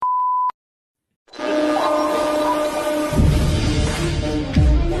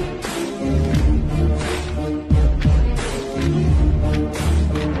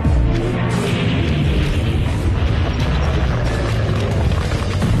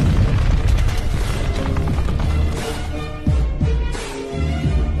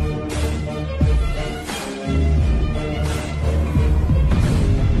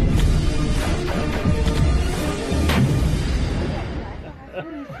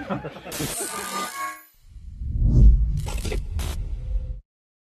If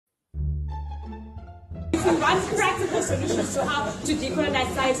you want practical solutions to how to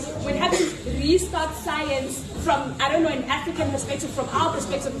decolonize science, we'd have to restart science from, I don't know, an African perspective, from our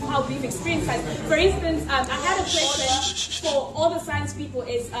perspective of how we've experienced science. For instance, I had a question for all the science people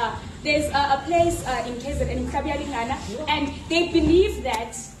is, there's a place in KZN, in Kabialingana, and they believe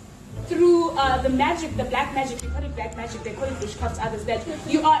that through the magic, the black magic, we call it black magic, they call it witchcraft, others, that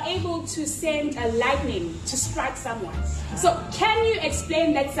you are able to send a lightning to strike someone. So can you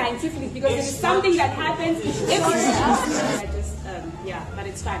explain that scientifically? Because it is something that happens but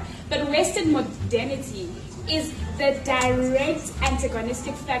it's fine. But Western modernity is the direct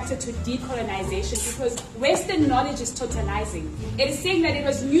antagonistic factor to decolonization, because Western knowledge is totalizing. It is saying that it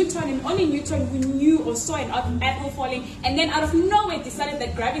was Newton and only Newton who knew or saw an apple falling, and then out of nowhere decided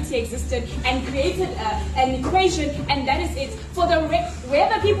that gravity existed and created an equation, and that is it. For the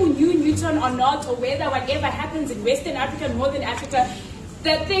whether people knew Newton or not, or whether whatever happens in Western Africa, Northern Africa,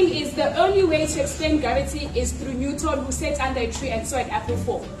 the thing is, the only way to explain gravity is through Newton, who sat under a tree and saw an apple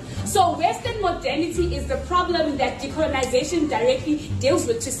fall. So Western modernity is the problem that decolonization directly deals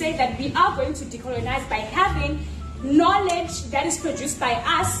with, to say that we are going to decolonize by having knowledge that is produced by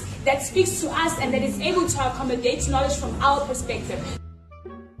us, that speaks to us, and that is able to accommodate knowledge from our perspective.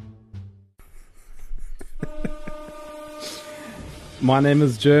 My name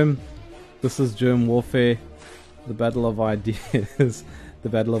is Germ. This is Germ Warfare, the Battle of Ideas. The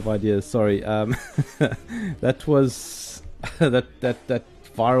Battle of Ideas. Sorry, that was that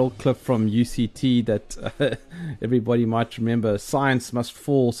viral clip from UCT that everybody might remember. Science must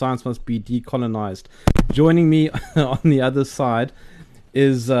fall. Science must be decolonized. Joining me on the other side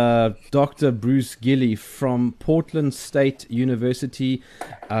is Dr. Bruce Gilley from Portland State University.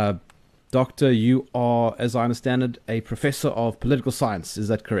 Doctor, you are, as I understand it, a professor of political science. Is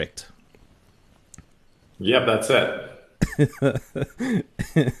that correct? Yep, that's it.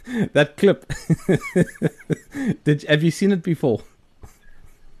 That clip. Have you seen it before?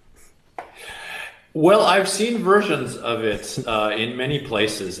 Well, I've seen versions of it in many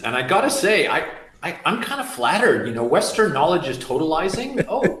places, and I gotta say, I'm kind of flattered. You know, Western knowledge is totalizing.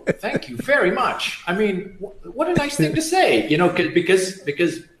 Oh, thank you very much. I mean, what a nice thing to say. You know, because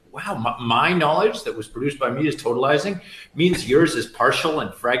wow, my knowledge that was produced by me is totalizing means yours is partial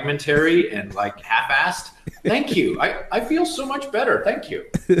and fragmentary and like half-assed. Thank you. I feel so much better. Thank you.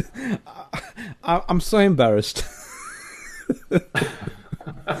 I'm so embarrassed.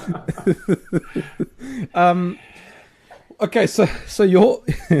 Okay, so you're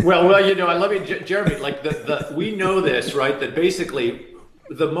well, you know, I love you, Jeremy. Like we know this, right? That basically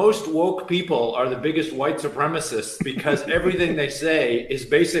the most woke people are the biggest white supremacists, because everything they say is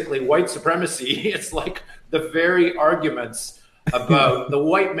basically white supremacy. It's like the very arguments about the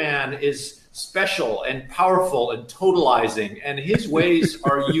white man is special and powerful and totalizing, and his ways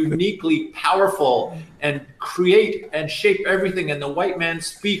are uniquely powerful and create and shape everything, and the white man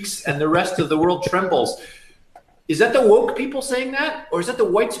speaks and the rest of the world trembles. Is that the woke people saying that, or is that the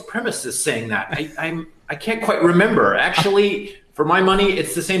white supremacists saying that? I can't quite remember. Actually, for my money,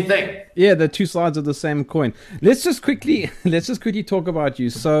 it's the same thing. Yeah, they're two sides of the same coin. Let's just quickly talk about you.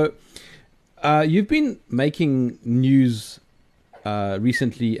 So, you've been making news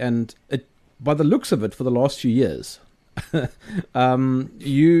recently, and by the looks of it, for the last few years,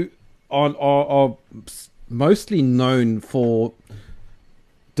 you are mostly known for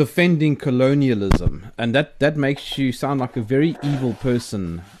defending colonialism, and that makes you sound like a very evil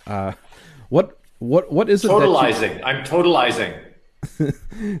person. What is it? Totalizing. I'm totalizing.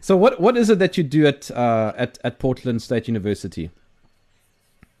 So what is it that you do at Portland State University?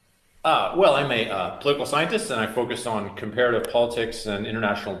 Well, I'm a political scientist, and I focus on comparative politics and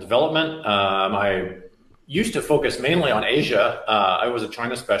international development. I used to focus mainly on Asia. I was a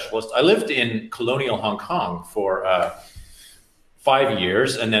China specialist. I lived in colonial Hong Kong for 5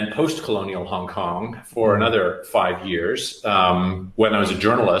 years, and then post-colonial Hong Kong for another 5 years when I was a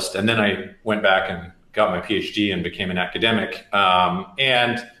journalist. And then I went back and got my PhD and became an academic,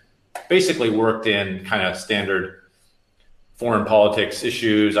 and basically worked in kind of standard foreign politics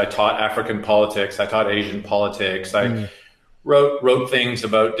issues. I taught African politics. I taught Asian politics. I wrote things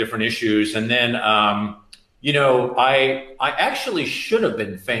about different issues. And then, you know, I actually should have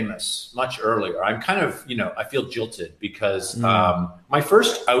been famous much earlier. I'm kind of, you know, I feel jilted because my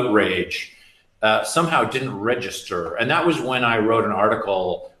first outrage somehow didn't register. And that was when I wrote an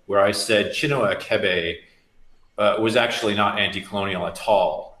article where I said Chinua Achebe was actually not anti-colonial at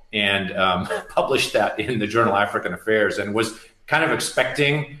all, and published that in the journal African Affairs, and was kind of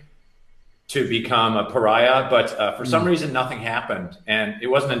expecting to become a pariah, but for some reason nothing happened. And it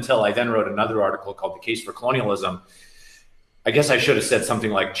wasn't until I then wrote another article called The Case for Colonialism. I guess I should have said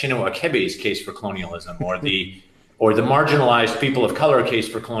something like Chinua Achebe's Case for Colonialism, or the marginalized people of color case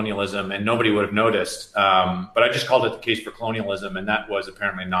for colonialism, and nobody would have noticed. But I just called it The Case for Colonialism, and that was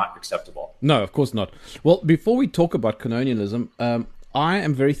apparently not acceptable. No, of course not. Well, before we talk about colonialism, I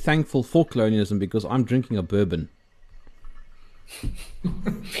am very thankful for colonialism because I'm drinking a bourbon.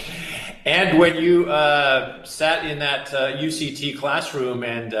 And when you sat in that UCT classroom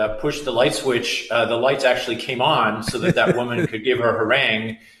and pushed the light switch, the lights actually came on so that woman could give her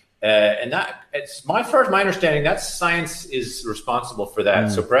harangue. And that it's my understanding that science is responsible for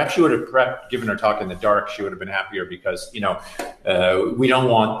that. So perhaps you would have given her talk in the dark. She would have been happier because, we don't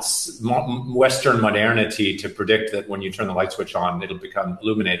want Western modernity to predict that when you turn the light switch on, it'll become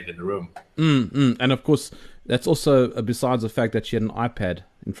illuminated in the room. And of course, that's also besides the fact that she had an iPad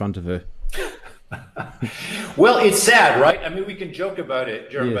in front of her. Well, it's sad, right? I mean, we can joke about it,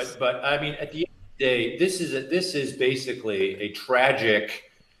 Jeremy, Yes. but I mean, at the end of the day, this is basically a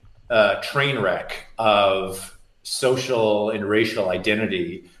tragic train wreck of social and racial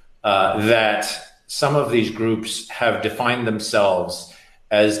identity that some of these groups have defined themselves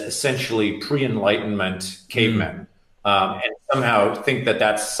as essentially pre-Enlightenment cavemen, and somehow think that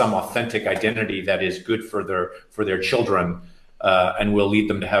that's some authentic identity that is good for their children and will lead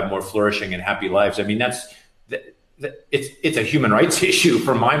them to have more flourishing and happy lives. I mean, it's a human rights issue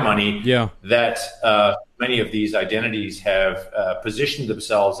for my money. Yeah. That many of these identities have positioned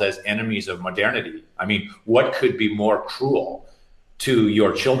themselves as enemies of modernity. I mean, what could be more cruel to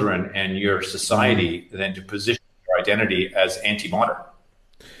your children and your society than to position your identity as anti-modern?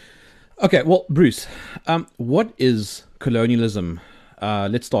 Okay, well, Bruce, what is colonialism?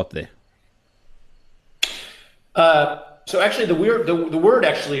 Let's start there. So actually, the word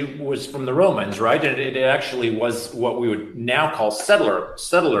actually was from the Romans, right? And it actually was what we would now call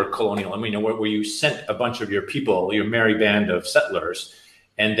settler colonial. I mean, where you sent a bunch of your people, your merry band of settlers,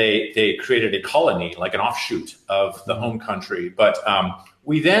 and they created a colony, like an offshoot of the home country. But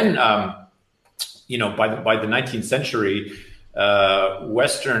we then, by the 19th century,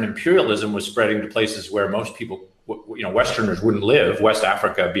 Western imperialism was spreading to places where most people, Westerners wouldn't live, West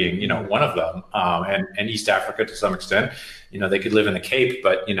Africa being, one of them, and East Africa to some extent. They could live in the Cape,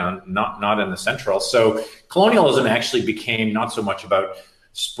 but, not in the Central. So colonialism actually became not so much about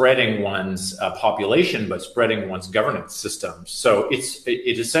spreading one's population, but spreading one's governance system. So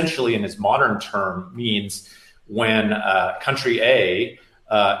it essentially, in its modern term, means when country A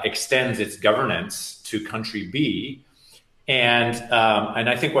extends its governance to country B. And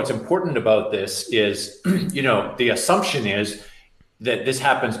I think what's important about this is, the assumption is that this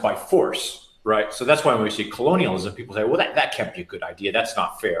happens by force, right? So that's why when we see colonialism, people say, well, that can't be a good idea. That's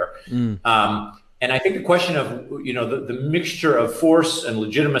not fair. And I think the question of, the mixture of force and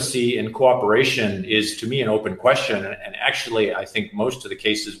legitimacy and cooperation is, to me, an open question. And actually, I think most of the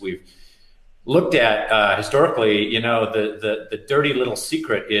cases we've looked at historically, the dirty little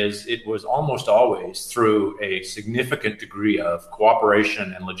secret is it was almost always through a significant degree of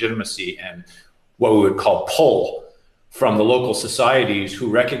cooperation and legitimacy and what we would call pull from the local societies who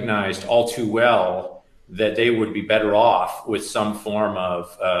recognized all too well that they would be better off with some form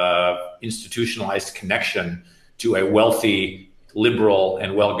of institutionalized connection to a wealthy, liberal,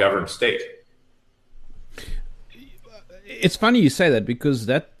 and well-governed state. It's funny you say that because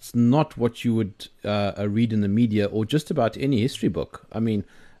that's not what you would read in the media or just about any history book. I mean,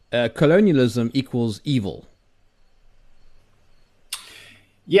 colonialism equals evil.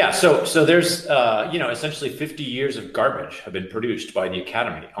 Yeah, so there's essentially 50 years of garbage have been produced by the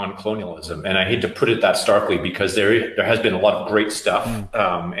Academy on colonialism, and I hate to put it that starkly because there has been a lot of great stuff,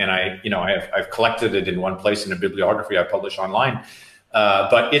 and I've collected it in one place in a bibliography I publish online,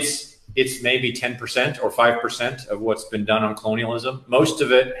 but it's maybe 10% or 5% of what's been done on colonialism. Most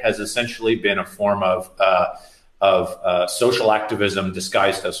of it has essentially been a form of social activism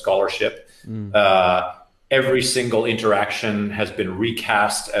disguised as scholarship. Every single interaction has been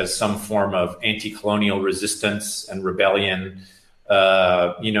recast as some form of anti-colonial resistance and rebellion.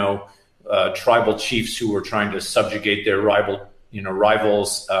 Tribal chiefs who were trying to subjugate their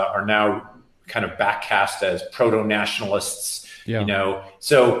rivals are now kind of backcast as proto-nationalists. Yeah.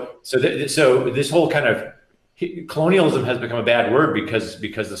 So this whole kind of colonialism has become a bad word because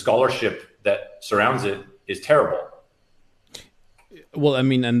the scholarship that surrounds it is terrible. Well, I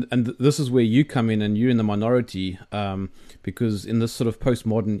mean, and this is where you come in, and you're in the minority, because in this sort of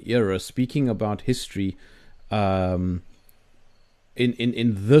postmodern era, speaking about history in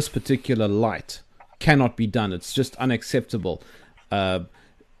this particular light cannot be done. It's just unacceptable.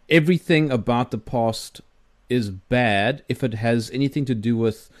 everything about the past is bad if it has anything to do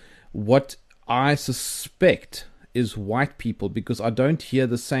with what I suspect is white people, because I don't hear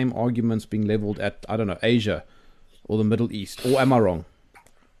the same arguments being leveled at, I don't know, Asia or the Middle East. Or am I wrong?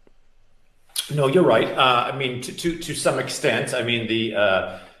 No, you're right. I mean, to some extent. I mean,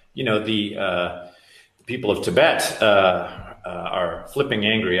 the people of Tibet are flipping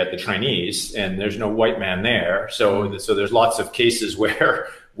angry at the Chinese, and there's no white man there. So there's lots of cases where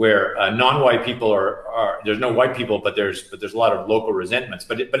non-white people are there's no white people, but there's a lot of local resentments.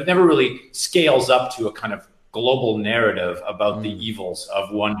 But it never really scales up to a kind of global narrative about the evils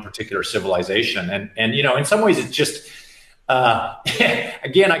of one particular civilization. And in some ways, it's just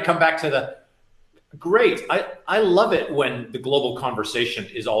again, I come back to the great. I love it when the global conversation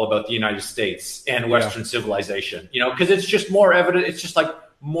is all about the United States and Western civilization, because it's just more evident. It's just like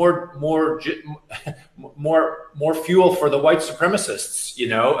more fuel for the white supremacists.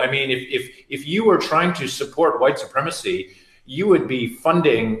 I mean, if you were trying to support white supremacy, you would be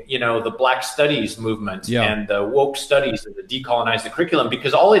funding, the Black Studies movement and the woke studies and the decolonize the curriculum,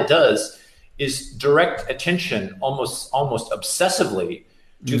 because all it does is direct attention almost obsessively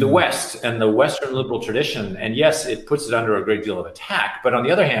to the West and the Western liberal tradition. And yes, it puts it under a great deal of attack. But on the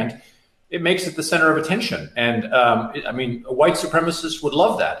other hand, it makes it the center of attention. And I mean, white supremacists would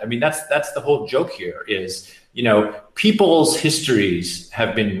love that. I mean, that's the whole joke here is, people's histories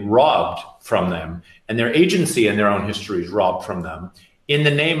have been robbed from them, and their agency in their own histories robbed from them in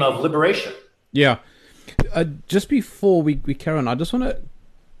the name of liberation. Yeah. Just before we carry on, I just want to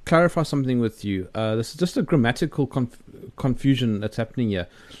clarify something with you. This is just a grammatical confusion that's happening here.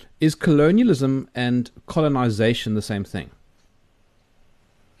 Is colonialism and colonization the same thing?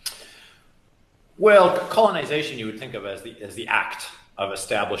 Well, colonization you would think of as the act of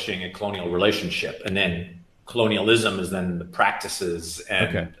establishing a colonial relationship, and then colonialism is then the practices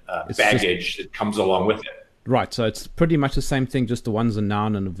and baggage that comes along with it. Right, so it's pretty much the same thing, just the one's a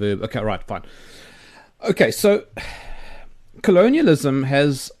noun and a verb. Okay, right, fine. Okay, so colonialism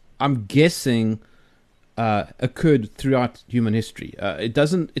has, I'm guessing, occurred throughout human history.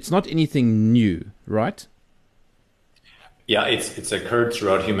 It's not anything new, right? Yeah, it's occurred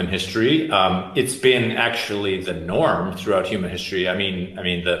throughout human history. It's been actually the norm throughout human history. I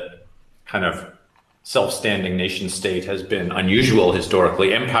mean, the kind of self-standing nation state has been unusual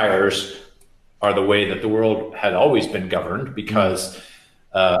historically. Empires are the way that the world had always been governed, because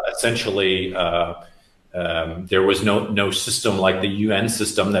essentially there was no system like the UN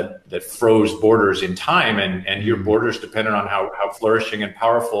system that froze borders in time, and your borders depended on how flourishing and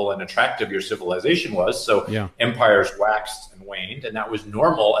powerful and attractive your civilization was. So empires waxed and waned, and that was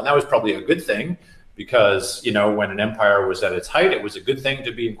normal, and that was probably a good thing, because when an empire was at its height, it was a good thing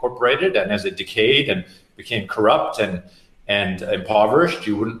to be incorporated, and as it decayed and became corrupt and impoverished,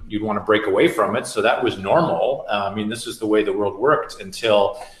 you'd want to break away from it. So that was normal. I mean, this is the way the world worked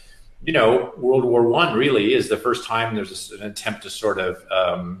until World War I really is the first time there's an attempt to sort of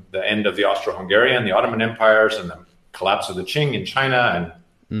the end of the Austro-Hungarian, the Ottoman empires, and the collapse of the Qing in China,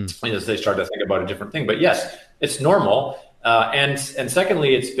 and as they start to think about a different thing. But yes, it's normal. And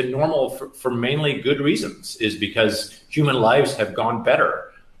secondly, it's been normal for mainly good reasons, is because human lives have gone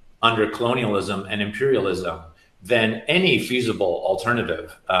better under colonialism and imperialism than any feasible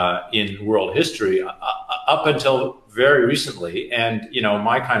alternative in world history up until very recently. And,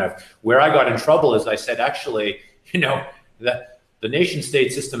 my kind of where I got in trouble is I said, actually, the nation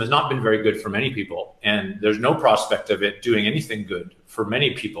state system has not been very good for many people. And there's no prospect of it doing anything good for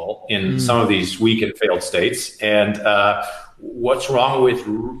many people in some of these weak and failed states. And what's wrong with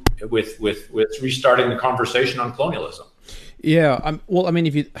restarting the conversation on colonialism? Yeah. Well, I mean,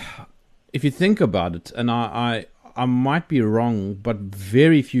 if you think about it, and I might be wrong, but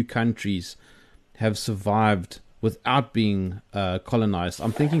very few countries have survived without being colonized.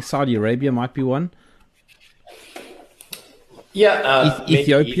 I'm thinking Saudi Arabia might be one. Yeah,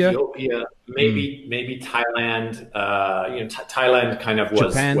 Ethiopia, maybe Thailand. Thailand kind of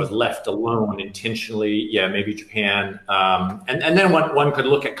was left alone intentionally. Yeah, maybe Japan. And then one could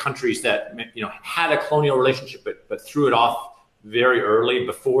look at countries that had a colonial relationship, but threw it off very early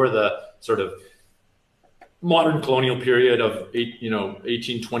before the sort of modern colonial period of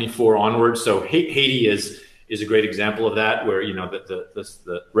 1824 onwards. So Haiti is a great example of that, where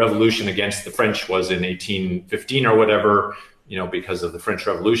the revolution against the French was in 1815 or whatever. Because of the French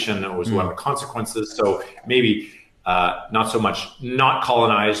Revolution, that was one of the consequences. So maybe not so much not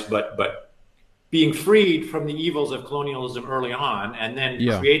colonized, but being freed from the evils of colonialism early on, and then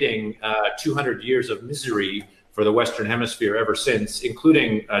creating 200 years of misery for the Western Hemisphere ever since,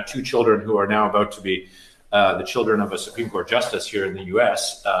 including 2 children who are now about to be the children of a Supreme Court justice here in the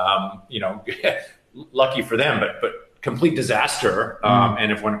U.S. Lucky for them, but complete disaster.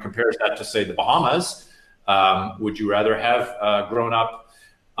 And if one compares that to, say, the Bahamas, would you rather have grown up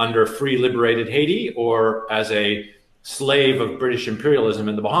under free, liberated Haiti or as a slave of British imperialism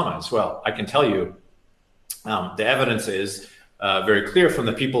in the Bahamas? Well, I can tell you, the evidence is very clear from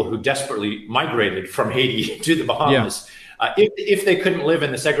the people who desperately migrated from Haiti to the Bahamas, if they couldn't live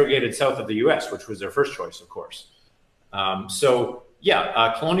in the segregated south of the U.S., which was their first choice, of course.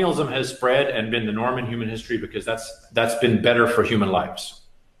 Colonialism has spread and been the norm in human history because that's been better for human lives.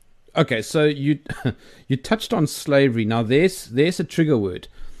 Okay, so you touched on slavery. Now there's a trigger word,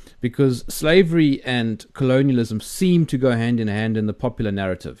 because slavery and colonialism seem to go hand in hand in the popular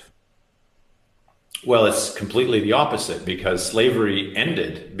narrative. Well, it's completely the opposite, because slavery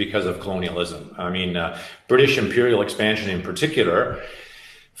ended because of colonialism. I mean, British imperial expansion in particular,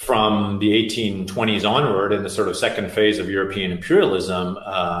 from the 1820s onward, in the sort of second phase of European imperialism,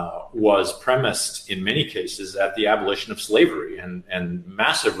 was premised in many cases at the abolition of slavery, and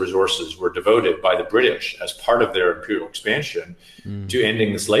massive resources were devoted by the British as part of their imperial expansion to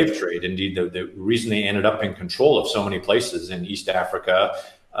ending the slave trade. Indeed, the reason they ended up in control of so many places in East Africa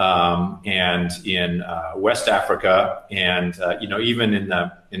and in West Africa, and even in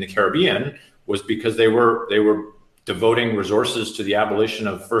the Caribbean, was because they were devoting resources to the abolition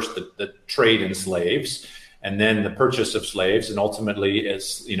of first the trade in slaves, and then the purchase of slaves, and ultimately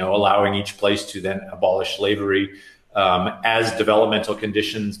allowing each place to then abolish slavery as developmental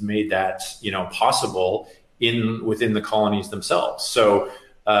conditions made that possible within the colonies themselves. So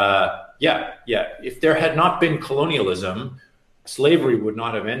if there had not been colonialism, slavery would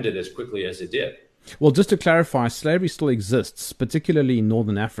not have ended as quickly as it did. Well, just to clarify, slavery still exists, particularly in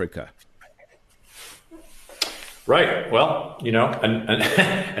Northern Africa. Right. Well,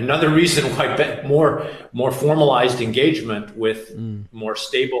 another reason why more formalized engagement with more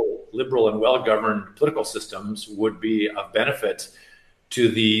stable, liberal, and well-governed political systems would be of benefit to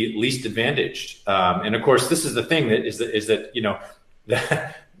the least advantaged. And of course, this is the thing that is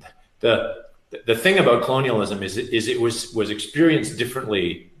the thing about colonialism is it was experienced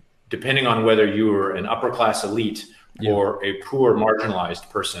differently depending on whether you were an upper class elite or a poor, marginalized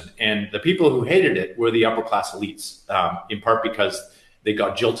person. And the people who hated it were the upper class elites, in part because they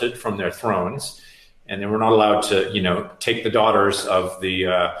got jilted from their thrones, and they were not allowed to, take the daughters of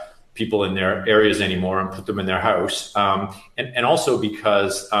the people in their areas anymore and put them in their house. And also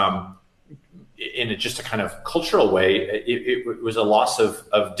because, in just a kind of cultural way, it was a loss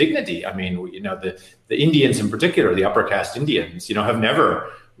of dignity. I mean, the Indians in particular, the upper caste Indians, have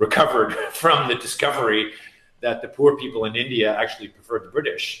never recovered from the discovery that the poor people in India actually preferred the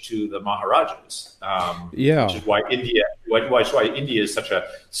British to the Maharajas. Which is why India is such a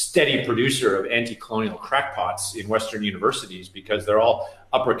steady producer of anti-colonial crackpots in Western universities, because they're all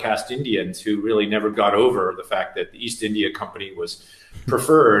upper caste Indians who really never got over the fact that the East India Company was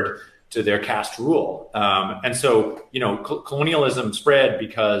preferred to their caste rule. And so, colonialism spread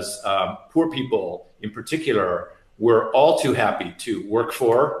because poor people in particular were all too happy to work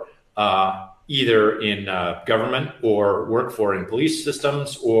for either in government or work for in police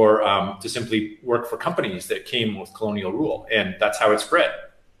systems, or to simply work for companies that came with colonial rule. And that's how it spread.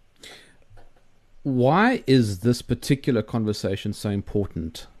 Why is this particular conversation so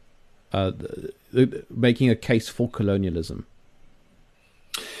important, making a case for colonialism?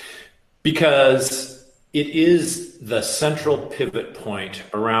 Because it is the central pivot point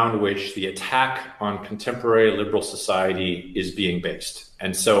around which the attack on contemporary liberal society is being based.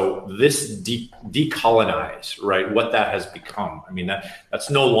 And so this decolonize, right, what that has become. I mean, that's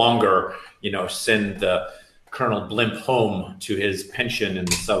no longer, send the Colonel Blimp home to his pension in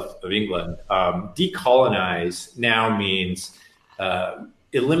the south of England. Decolonize now means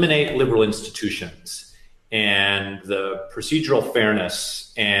eliminate liberal institutions and the procedural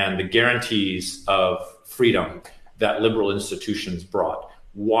fairness and the guarantees of freedom that liberal institutions brought.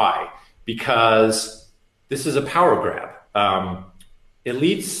 Why? Because this is a power grab.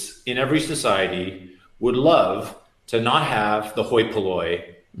 Elites in every society would love to not have the hoi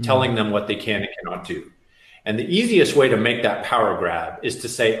polloi telling them what they can and cannot do. And the easiest way to make that power grab is to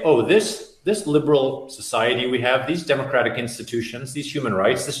say, oh, this liberal society we have, these democratic institutions, these human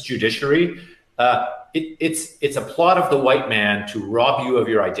rights, this judiciary, it's a plot of the white man to rob you of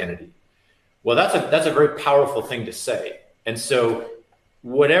your identity. Well, that's a very powerful thing to say. And so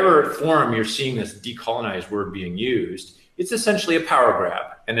whatever form you're seeing this decolonized word being used, it's essentially a power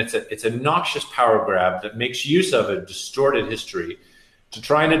grab. And it's a noxious power grab that makes use of a distorted history to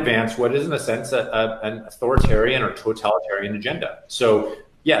try and advance what is, in a sense, an authoritarian or totalitarian agenda. So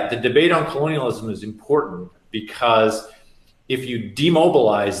yeah, the debate on colonialism is important because if you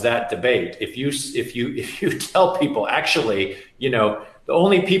demobilize that debate, if you tell people actually, the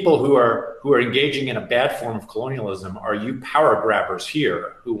only people who are engaging in a bad form of colonialism are you power grabbers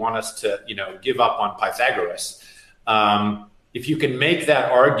here who want us to give up on Pythagoras. If you can make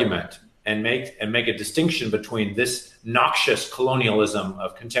that argument and make a distinction between this noxious colonialism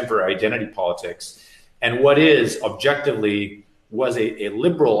of contemporary identity politics and what is objectively was a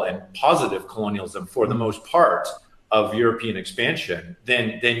liberal and positive colonialism for the most part of European expansion,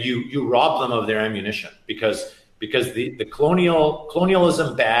 then you rob them of their ammunition because the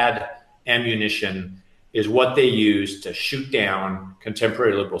colonialism bad ammunition is what they use to shoot down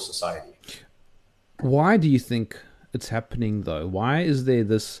contemporary liberal society. Why do you think it's happening though? Why is there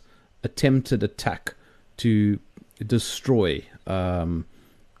this attempted attack to destroy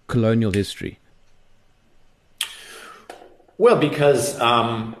colonial history? Well, because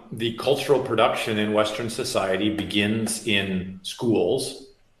the cultural production in Western society begins in schools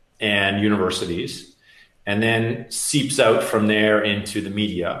and universities, and then seeps out from there into the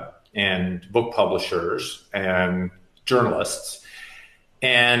media and book publishers and journalists.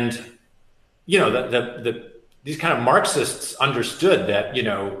 And, these kind of Marxists understood that,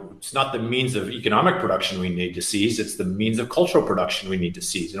 it's not the means of economic production we need to seize, it's the means of cultural production we need to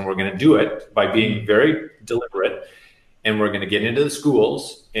seize. And we're going to do it by being very deliberate. And we're going to get into the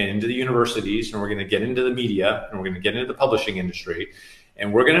schools and into the universities, and we're going to get into the media, and we're going to get into the publishing industry.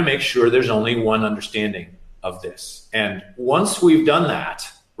 And we're going to make sure there's only one understanding of this. And once we've done that,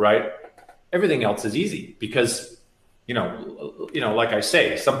 right, everything else is easy because, like I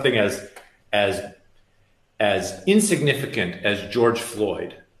say, something as insignificant as George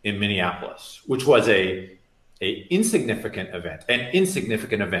Floyd in Minneapolis, which was an insignificant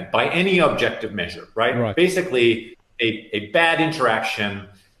event by any objective measure, right? Basically, a bad interaction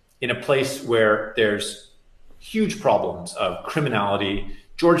in a place where there's huge problems of criminality,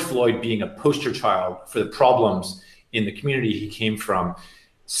 George Floyd being a poster child for the problems in the community he came from.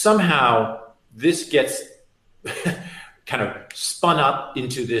 Somehow this gets kind of spun up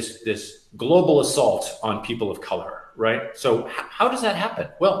into this global assault on people of color, right? So how does that happen?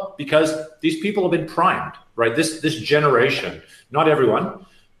 Well, because these people have been primed, right? This generation, not everyone,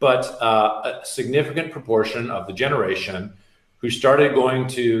 but a significant proportion of the generation who started going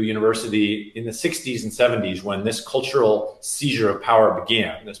to university in the 60s and 70s when this cultural seizure of power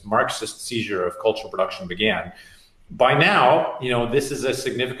began, this Marxist seizure of cultural production began. By now, this is a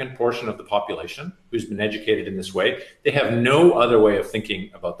significant portion of the population who's been educated in this way. They have no other way of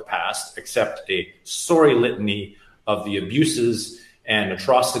thinking about the past except a sorry litany of the abuses and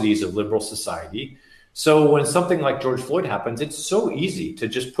atrocities of liberal society. So when something like George Floyd happens, it's so easy to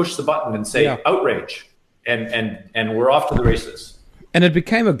just push the button and say outrage, and we're off to the races. And it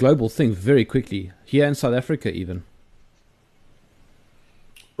became a global thing very quickly, here in South Africa even.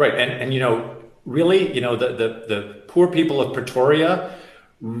 Right, and really, the poor people of Pretoria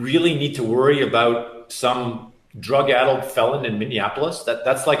really need to worry about some drug-addled felon in Minneapolis.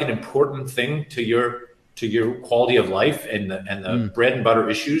 That's like an important thing to your quality of life and the bread and butter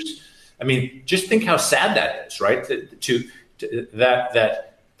issues. I mean, just think how sad that is, right? That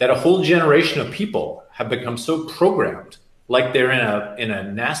a whole generation of people have become so programmed, like they're in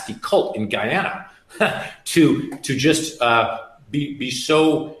a nasty cult in Guyana, to just be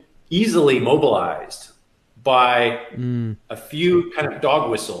so easily mobilized by a few kind of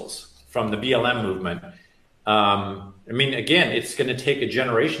dog whistles from the BLM movement. I mean, again, it's going to take a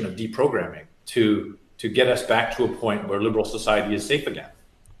generation of deprogramming to get us back to a point where liberal society is safe again.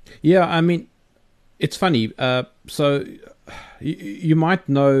 Yeah, I mean, it's funny. So you might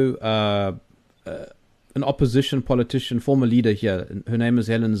know an opposition politician, former leader here. Her name is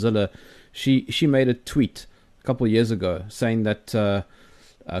Helen Zille. She made a tweet a couple of years ago saying that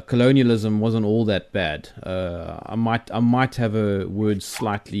colonialism wasn't all that bad. I might have her words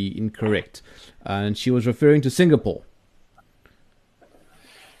slightly incorrect, and she was referring to Singapore.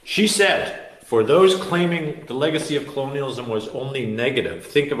 She said, "For those claiming the legacy of colonialism was only negative,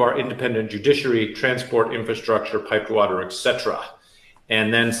 think of our independent judiciary, transport infrastructure, piped water, etc."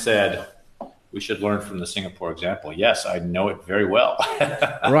 And then said, "We should learn from the Singapore example." Yes, I know it very well.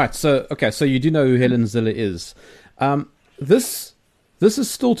 Right. So you do know who Helen Zille is. This is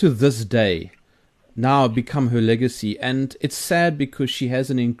still to this day now become her legacy, and it's sad because she has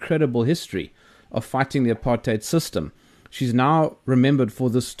an incredible history of fighting the apartheid system. She's now remembered for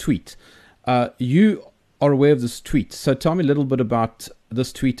this tweet. You are aware of this tweet, so tell me a little bit about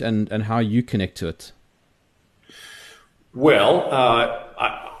this tweet and how you connect to it. Well,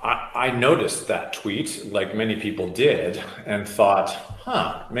 I noticed that tweet, like many people did, and thought,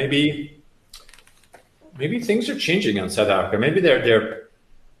 maybe things are changing in South Africa. Maybe they're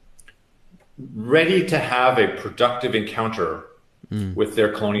ready to have a productive encounter with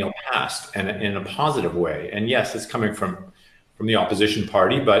their colonial past, and in a positive way. And yes, it's coming from the opposition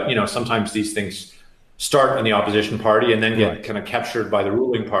party, but sometimes these things start in the opposition party and then get kind of captured by the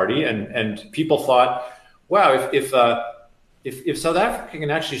ruling party. And people thought, wow, if South Africa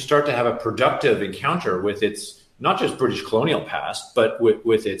can actually start to have a productive encounter with its not just British colonial past, but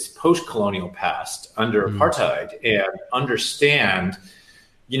with its post-colonial past under apartheid, and understand,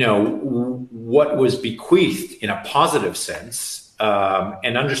 what was bequeathed in a positive sense,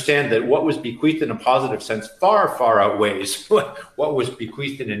 and understand that what was bequeathed in a positive sense far, far outweighs what was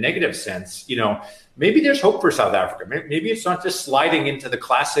bequeathed in a negative sense, maybe there's hope for South Africa. Maybe it's not just sliding into the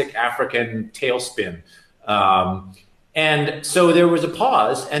classic African tailspin. And so there was a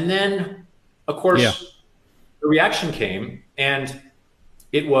pause, and then, of course, the reaction came, and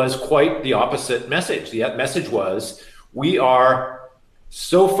it was quite the opposite message. The message was, we are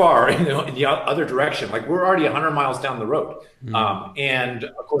so far in the other direction, like we're already 100 miles down the road. And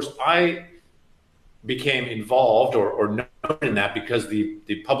of course, I became involved or known in that because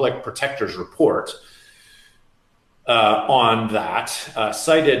the Public Protector's report on that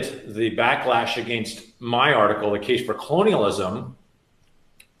cited the backlash against my article, The Case for Colonialism,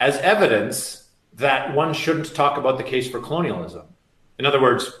 as evidence that one shouldn't talk about the case for colonialism. In other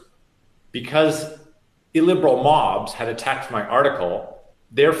words, because illiberal mobs had attacked my article,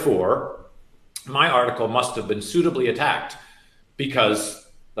 therefore, my article must have been suitably attacked, because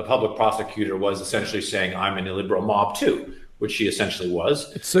the public prosecutor was essentially saying I'm an illiberal mob too, which she essentially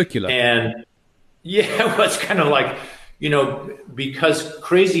was. It's circular. And yeah, it was kind of like, because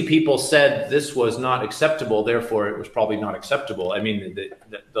crazy people said this was not acceptable, therefore it was probably not acceptable. I mean,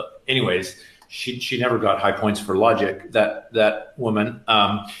 anyways, she never got high points for logic, that woman.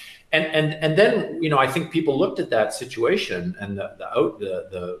 And then, I think people looked at that situation and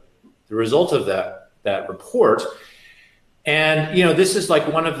the result of that report. And, this is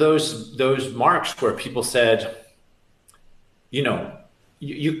like one of those marks where people said, you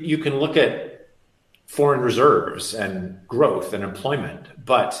can look at foreign reserves and growth and employment,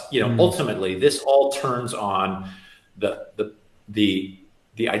 but, ultimately this all turns on the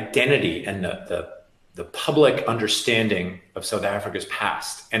identity and the public understanding of South Africa's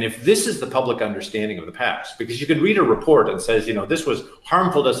past. And if this is the public understanding of the past, because you can read a report and says, this was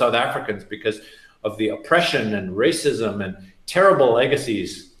harmful to South Africans because of the oppression and racism and terrible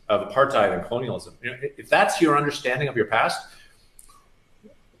legacies of apartheid and colonialism. If that's your understanding of your past,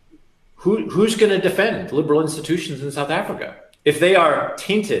 who's going to defend liberal institutions in South Africa? If they are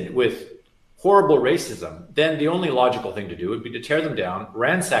tainted with horrible racism, then the only logical thing to do would be to tear them down,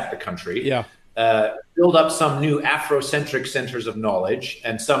 ransack the country, build up some new Afrocentric centers of knowledge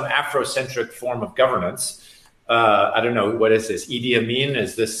and some Afrocentric form of governance. I don't know, what is this? Idi Amin?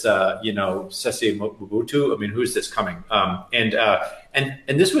 Is this, Sese Mobutu? I mean, who's this coming? And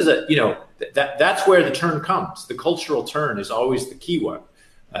this was that's where the turn comes. The cultural turn is always the key one.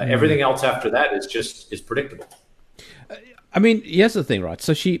 Everything else after that is predictable. I mean, here's the thing, right?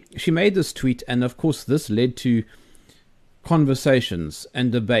 So she made this tweet, and of course this led to conversations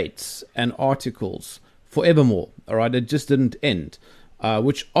and debates and articles forevermore. All right, it just didn't end,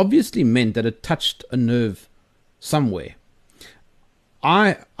 which obviously meant that it touched a nerve somewhere.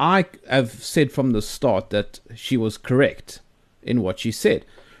 I have said from the start that she was correct in what she said,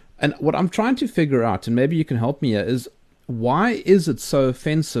 and what I'm trying to figure out, and maybe you can help me here, is why is it so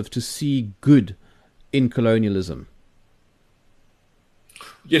offensive to see good in colonialism?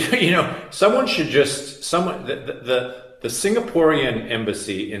 Someone should the Singaporean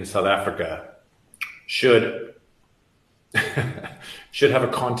embassy in South Africa should have a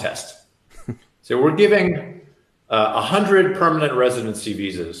contest. So we're giving 100 permanent residency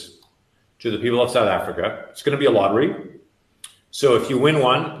visas to the people of South Africa. It's going to be a lottery. So if you win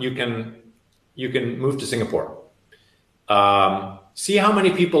one, you can move to Singapore. See how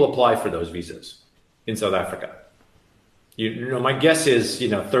many people apply for those visas in South Africa. My guess is,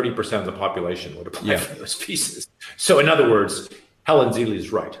 30% of the population would apply for those visas. So in other words, Helen Zille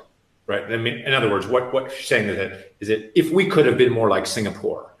is right? I mean, in other words, what she's saying is that if we could have been more like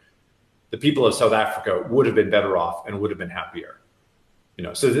Singapore, the people of South Africa would have been better off and would have been happier.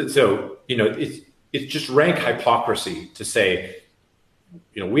 It's just rank hypocrisy to say,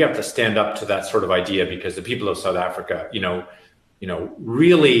 we have to stand up to that sort of idea because the people of South Africa,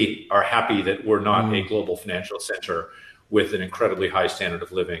 really are happy that we're not a global financial center with an incredibly high standard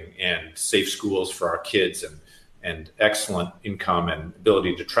of living and safe schools for our kids and and excellent income and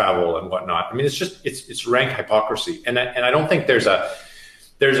ability to travel and whatnot. I mean, it's rank hypocrisy, and I don't think there's a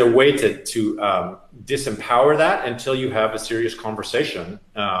way to disempower that until you have a serious conversation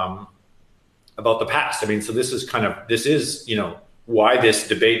about the past. I mean, so this is why this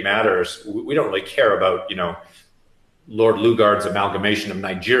debate matters. We don't really care about Lord Lugard's amalgamation of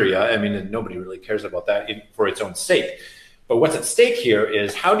Nigeria. I mean, nobody really cares about that for its own sake. But what's at stake here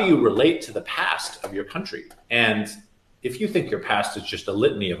is, how do you relate to the past of your country? And if you think your past is just a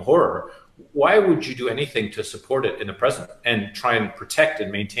litany of horror, why would you do anything to support it in the present and try and protect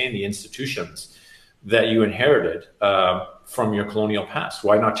and maintain the institutions that you inherited from your colonial past?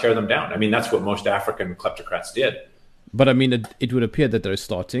 Why not tear them down? I mean, that's what most African kleptocrats did. But I mean, it would appear that they're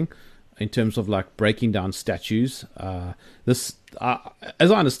starting in terms of like breaking down statues. As I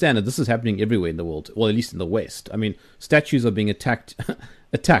understand it, this is happening everywhere in the world, or at least in the West. I mean, statues are being attacked.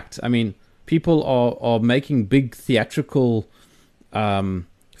 I mean, people are making big theatrical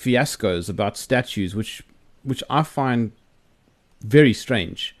fiascos about statues, which I find very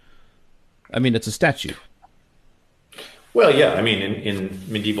strange. I mean, it's a statue. Well, yeah. I mean, in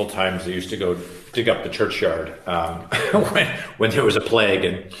medieval times, they used to go dig up the churchyard when there was a plague,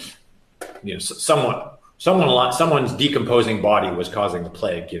 and someone's decomposing body was causing the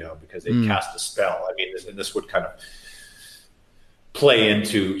plague, because they cast a spell. I mean, this would kind of play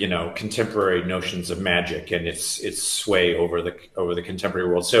into contemporary notions of magic and its sway over the contemporary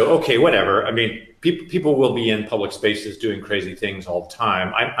world. So okay, whatever. I mean, people will be in public spaces doing crazy things all the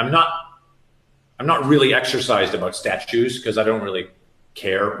time. I'm not really exercised about statues, because I don't really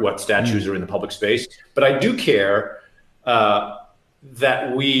care what statues are in the public space, but I do care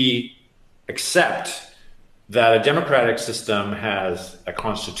that we accept that a democratic system has a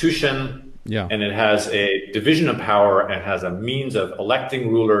constitution, and it has a division of power, and has a means of electing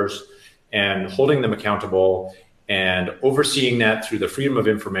rulers and holding them accountable and overseeing that through the freedom of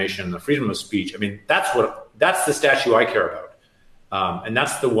information, the freedom of speech. I mean, that's the statue I care about. And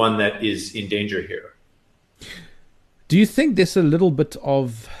that's the one that is in danger here. Do you think there's a little bit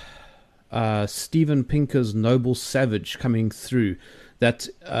of Steven Pinker's Noble Savage coming through, that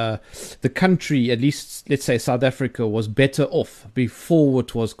the country, at least let's say South Africa, was better off before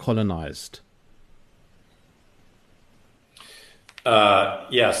it was colonized?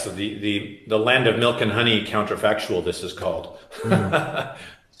 Yes, the land of milk and honey counterfactual, this is called.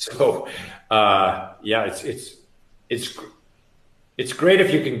 So, it's great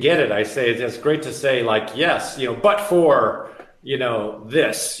if you can get it. I say it's great to say, like, yes, but for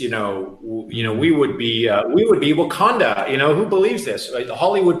this, we would be Wakanda. Who believes this? Right? The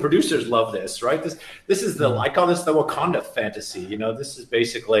Hollywood producers love this, right? This is I call this the Wakanda fantasy. This is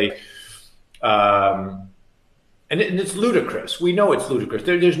basically, and it's ludicrous. We know it's ludicrous.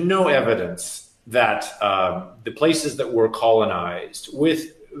 There's no evidence that the places that were colonized,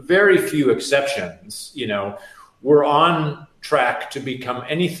 with very few exceptions, were on track to become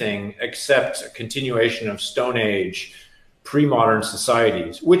anything except a continuation of Stone Age, pre-modern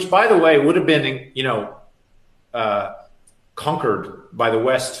societies, which, by the way, would have been, conquered by the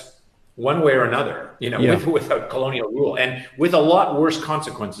West one way or another, without colonial rule, and with a lot worse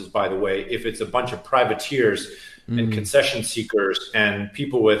consequences, by the way, if it's a bunch of privateers and concession seekers and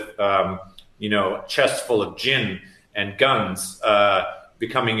people with, chests full of gin and guns,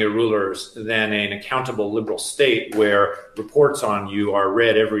 becoming your rulers, than an accountable liberal state where reports on you are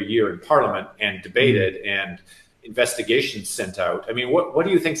read every year in Parliament and debated and investigations sent out. I mean, what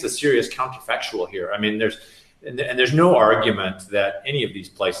do you think is the serious counterfactual here? I mean, there's no argument that any of these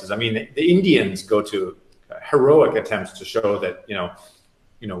places. I mean, the Indians go to heroic attempts to show that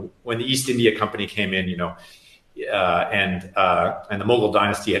when the East India Company came in, and the Mughal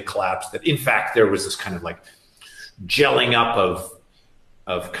dynasty had collapsed, that in fact there was this kind of like gelling up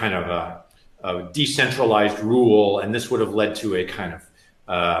of kind of a decentralized rule, and this would have led to a kind of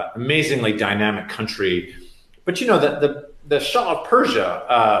amazingly dynamic country. But the Shah of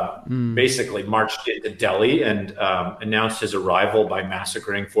Persia basically marched into Delhi and announced his arrival by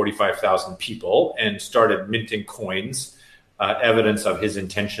massacring 45,000 people and started minting coins, evidence of his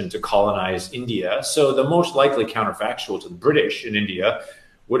intention to colonize India. So the most likely counterfactual to the British in India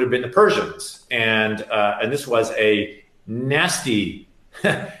would have been the Persians, and this was a nasty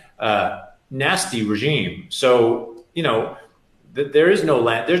regime. So there is no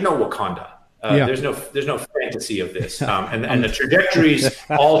land, there's no Wakanda. There's no fantasy of this, and the trajectories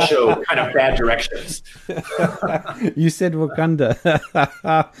all show kind of bad directions. You said Wakanda.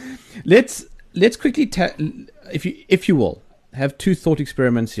 Let's quickly, if you will, have two thought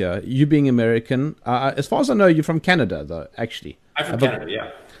experiments here. You being American, as far as I know, you're from Canada, though. Actually, I'm from Canada,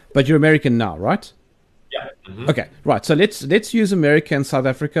 yeah. But you're American now, right? Yeah. Mm-hmm. Okay, right. So let's use America and South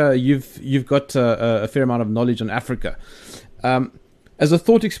Africa. You've got a fair amount of knowledge on Africa. As a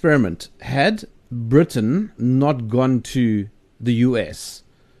thought experiment, had Britain not gone to the US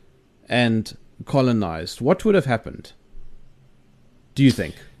and colonized, what would have happened? Do you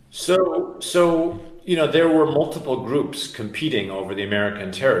think? So there were multiple groups competing over the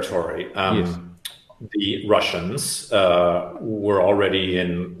American territory. Yes. The Russians were already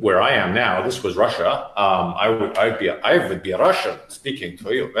in where I am now. This was Russia. I would be a Russian speaking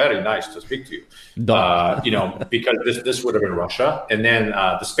to you. Very nice to speak to you. Because this would have been Russia, and then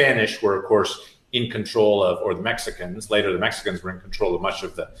the Spanish were, of course, in control of, or the Mexicans. Later, the Mexicans were in control of much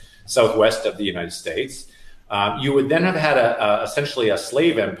of the southwest of the United States. You would then have had essentially a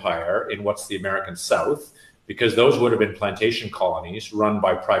slave empire in what's the American South, because those would have been plantation colonies run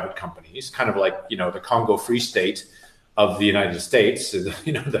by private companies, kind of like, the Congo Free State of the United States,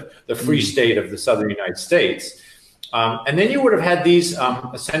 the Free State of the Southern United States. And then you would have had these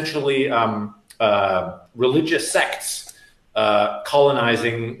essentially religious sects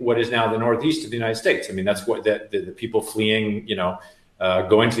colonizing what is now the Northeast of the United States. I mean, that's what the people fleeing,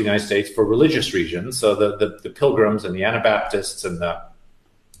 going to the United States for religious reasons. So the Pilgrims and the Anabaptists and the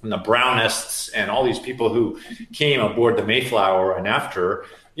Brownists and all these people who came aboard the Mayflower and after,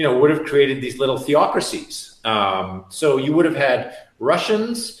 would have created these little theocracies. So you would have had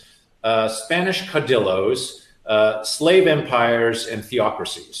Russians, Spanish caudillos, slave empires, and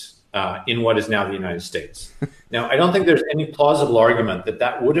theocracies in what is now the United States. Now, I don't think there's any plausible argument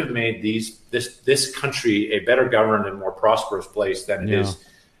that would have made this country a better governed and more prosperous place than it is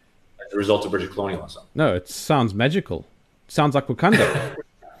as a result of British colonialism. No, it sounds magical. Sounds like Wakanda.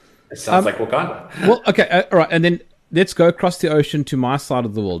 It sounds like Wakanda. Well, okay, all right, and then let's go across the ocean to my side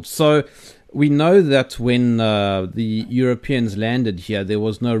of the world. So we know that when the Europeans landed here, there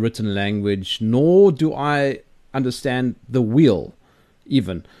was no written language, nor do I understand the wheel,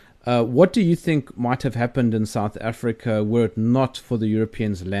 even. What do you think might have happened in South Africa were it not for the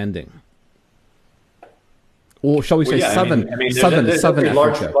Europeans landing? Or shall we say southern Africa?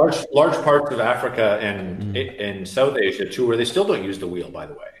 Large parts of Africa and South Asia too, where they still don't use the wheel, by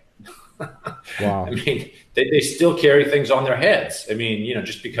the way. Wow. I mean, they still carry things on their heads. I mean,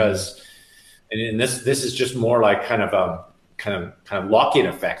 just because, and this is just more like kind of lock-in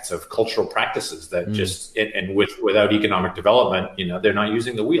effects of cultural practices that just and without economic development, they're not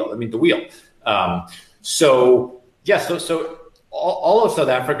using the wheel. I mean, the wheel. So all of South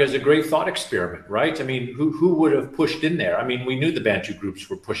Africa is a great thought experiment, right? I mean, who would have pushed in there? I mean, we knew the Bantu groups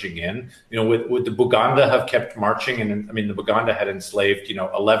were pushing in. Would the Buganda have kept marching? And I mean, the Buganda had enslaved,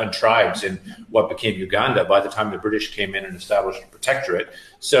 11 tribes in what became Uganda by the time the British came in and established a protectorate.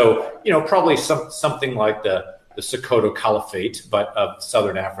 So, probably something like the Sokoto Caliphate, but of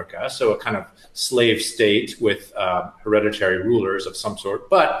Southern Africa. So a kind of slave state with hereditary rulers of some sort.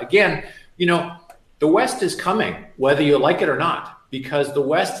 But again, the West is coming, whether you like it or not, because the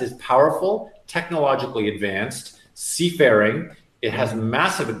West is powerful, technologically advanced, seafaring. It has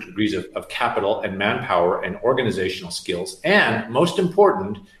massive degrees of capital and manpower and organizational skills. And most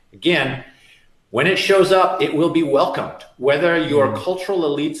important, again, when it shows up, it will be welcomed. Whether your cultural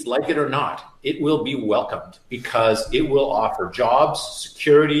elites like it or not, it will be welcomed because it will offer jobs,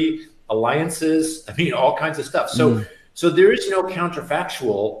 security, alliances, all kinds of stuff. So there is no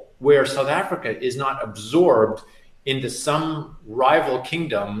counterfactual where South Africa is not absorbed into some rival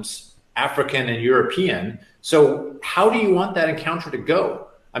kingdoms, African and European. So how do you want that encounter to go?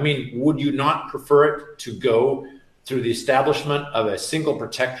 I mean, would you not prefer it to go through the establishment of a single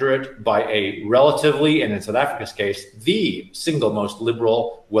protectorate by a relatively, and in South Africa's case, the single most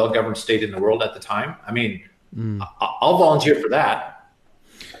liberal, well-governed state in the world at the time? I mean, I'll volunteer for that.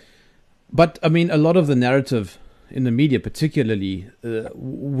 But, I mean, a lot of the narrative in the media particularly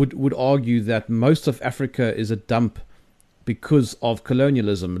would argue that most of Africa is a dump because of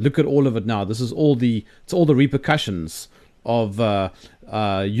colonialism. Look at all of it now. This is all the repercussions of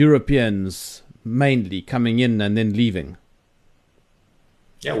Europeans mainly coming in and then leaving.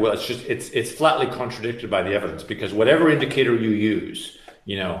 Yeah, well, it's flatly contradicted by the evidence, because whatever indicator you use,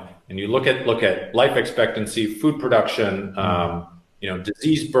 and you look at life expectancy, food production,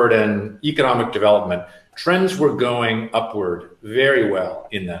 disease burden, economic development, trends were going upward very well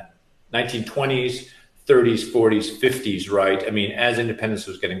in the 1920s, 30s, 40s, 50s, right? I mean, as independence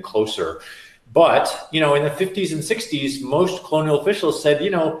was getting closer. But, in the 50s and 60s, most colonial officials said,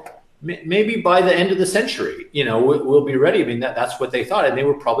 maybe by the end of the century, we'll be ready. I mean, that's what they thought. And they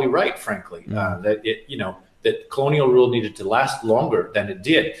were probably right, frankly, that colonial rule needed to last longer than it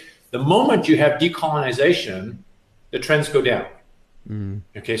did. The moment you have decolonization, the trends go down.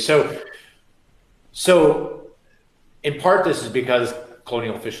 Okay, so So in part, this is because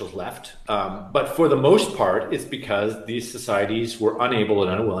colonial officials left, but for the most part, it's because these societies were unable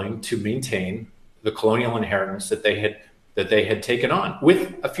and unwilling to maintain the colonial inheritance that they had taken on,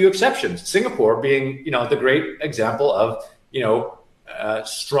 with a few exceptions. Singapore being, the great example of,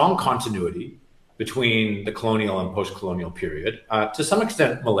 strong continuity between the colonial and post-colonial period. To some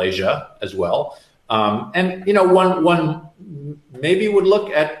extent, Malaysia as well. And one maybe would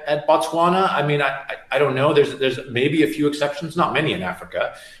look at Botswana. I mean, I don't know. There's maybe a few exceptions, not many in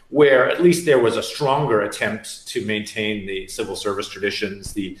Africa, where at least there was a stronger attempt to maintain the civil service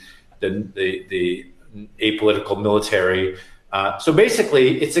traditions, the apolitical military. So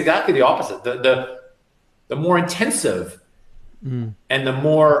basically, it's exactly the opposite. The more intensive and the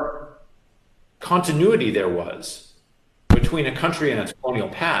more continuity there was between a country and its colonial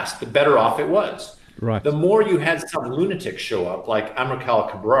past, the better off it was. Right. The more you had some lunatic show up, like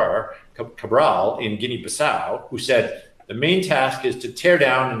Amilcar Cabral in Guinea-Bissau, who said the main task is to tear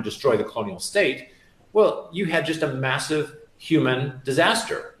down and destroy the colonial state, well, you had just a massive human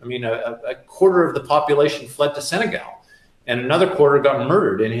disaster. I mean, a quarter of the population fled to Senegal, and another quarter got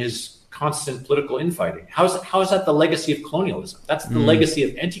murdered in his constant political infighting. How is that the legacy of colonialism? That's the legacy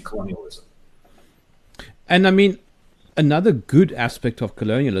of anti-colonialism. And I mean, another good aspect of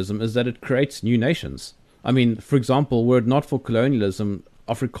colonialism is that it creates new nations. I mean, for example, were it not for colonialism,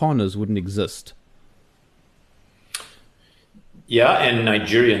 Afrikaners wouldn't exist. Yeah, and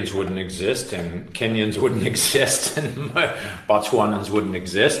Nigerians wouldn't exist, and Kenyans wouldn't exist, and Botswanans wouldn't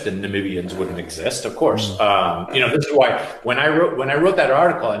exist, and Namibians wouldn't exist. Of course, this is why when I wrote that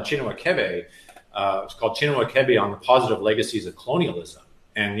article on Chinua Achebe, it's called Chinua Achebe on the Positive Legacies of Colonialism,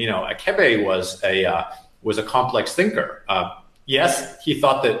 and Achebe was a complex thinker. Yes, he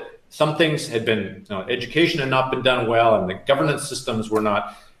thought that some things had been, education had not been done well, and the governance systems were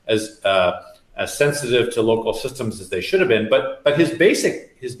not as sensitive to local systems as they should have been. But his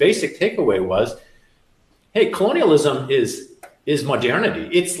basic takeaway was, hey, colonialism is modernity.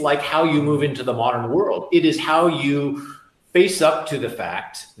 It's like how you move into the modern world. It is how you face up to the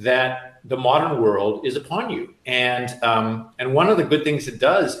fact that the modern world is upon you. And one of the good things it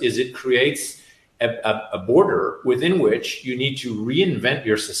does is it creates a border within which you need to reinvent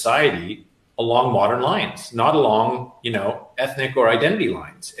your society along modern lines, not along, ethnic or identity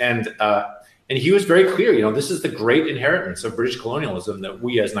lines. And he was very clear, this is the great inheritance of British colonialism that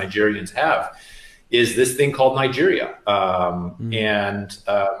we as Nigerians have, is this thing called Nigeria. And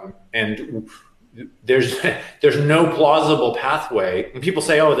there's no plausible pathway. And people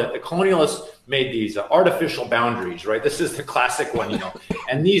say, the colonialists made these artificial boundaries, right? This is the classic one,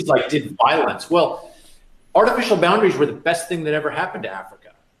 and these did violence. Well, artificial boundaries were the best thing that ever happened to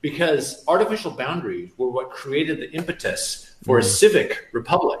Africa, because artificial boundaries were what created the impetus for a civic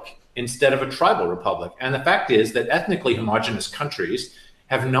republic instead of a tribal republic. And the fact is that ethnically homogenous countries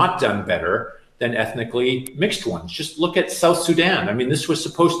have not done better than ethnically mixed ones. Just look at South Sudan. I mean, this was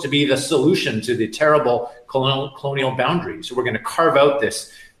supposed to be the solution to the terrible colonial boundaries. So we're going to carve out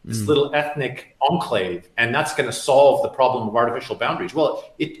this little ethnic enclave, and that's going to solve the problem of artificial boundaries.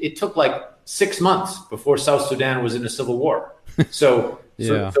 Well, it took 6 months before South Sudan was in a civil war. So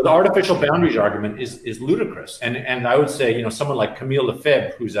the artificial boundaries argument is ludicrous. And I would say, someone like Camille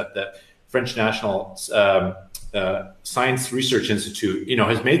Lefebvre, who's at the French National Science Research Institute,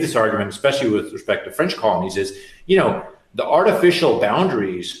 has made this argument, especially with respect to French colonies, is, the artificial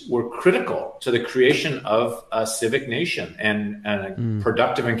boundaries were critical to the creation of a civic nation and a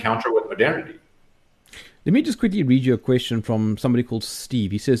productive encounter with modernity. Let me just quickly read you a question from somebody called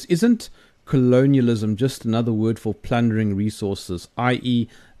Steve. He says, isn't colonialism just another word for plundering resources, i.e.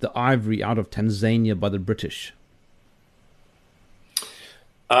 the ivory out of Tanzania by the British?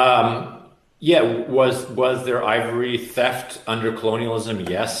 Was there ivory theft under colonialism?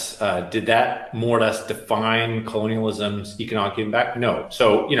 Yes. Did that more or less define colonialism's economic impact? No.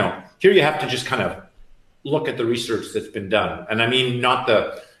 So, here you have to just kind of look at the research that's been done. And I mean, not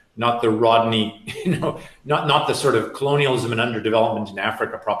the Rodney, not the sort of colonialism and underdevelopment in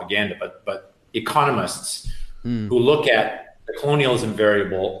Africa propaganda, but economists who look at the colonialism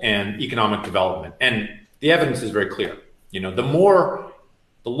variable and economic development. And the evidence is very clear.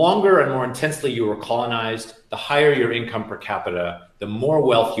 The longer and more intensely you were colonized, the higher your income per capita, the more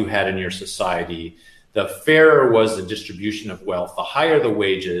wealth you had in your society, the fairer was the distribution of wealth, the higher the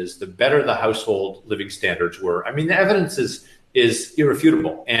wages, the better the household living standards were. I mean, the evidence is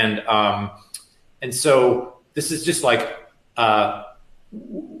irrefutable. And so this is just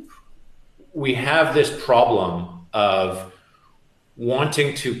we have this problem of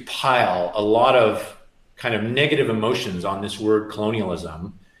wanting to pile a lot of kind of negative emotions on this word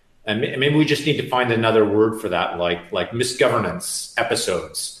colonialism And maybe we just need to find another word for that, like misgovernance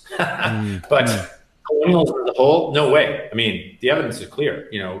episodes. But colonialism as a whole, no way. I mean, the evidence is clear.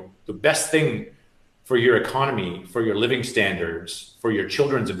 The best thing for your economy, for your living standards, for your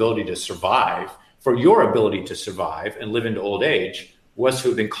children's ability to survive, for your ability to survive and live into old age, was to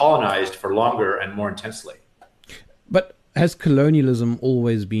have been colonized for longer and more intensely. But has colonialism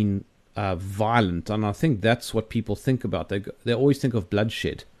always been violent? And I think that's what people think about. They always think of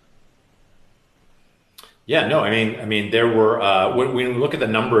bloodshed. Yeah, no, I mean, there were when we look at the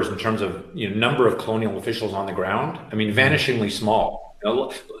numbers in terms of number of colonial officials on the ground. I mean, vanishingly small.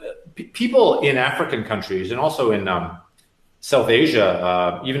 People in African countries and also in South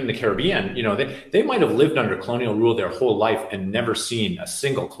Asia, even in the Caribbean, they might have lived under colonial rule their whole life and never seen a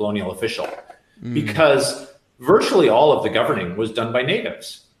single colonial official, because virtually all of the governing was done by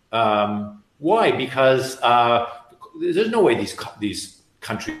natives. Why? Because there's no way these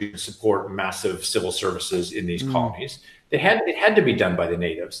countries support massive civil services in these colonies. It had to be done by the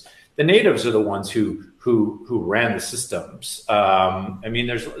natives. The natives are the ones who ran the systems. I mean,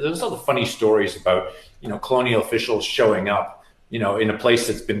 there's all the funny stories about colonial officials showing up in a place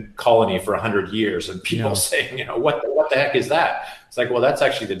that's been colony for 100 years, and people saying what the heck is that? It's like, well, that's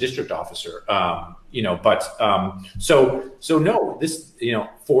actually the district officer. So no, this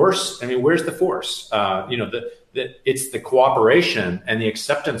force. I mean, where's the force? It's the cooperation and the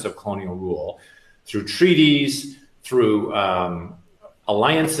acceptance of colonial rule through treaties, through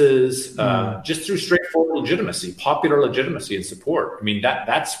alliances, just through straightforward legitimacy, popular legitimacy and support. I mean,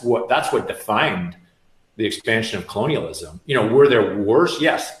 that's what defined the expansion of colonialism. Were there wars?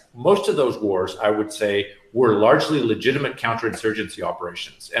 Yes. Most of those wars, I would say, were largely legitimate counterinsurgency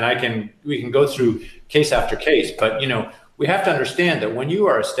operations. And we can go through case after case, but we have to understand that when you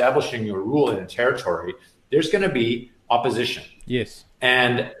are establishing your rule in a territory, there's going to be opposition. Yes.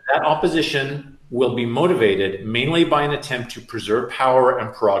 And that opposition will be motivated mainly by an attempt to preserve power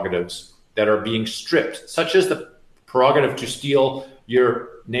and prerogatives that are being stripped, such as the prerogative to steal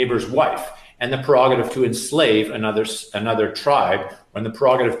your neighbor's wife, and the prerogative to enslave another tribe, and the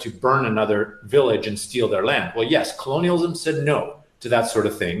prerogative to burn another village and steal their land. Well, yes, colonialism said no to that sort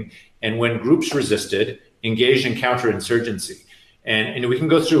of thing. And when groups resisted, engaged in counterinsurgency. And we can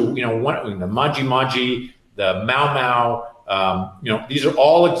go through, the Maji Maji, the Mau Mau, these are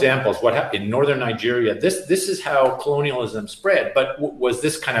all examples. What happened in northern Nigeria? This is how colonialism spread. But was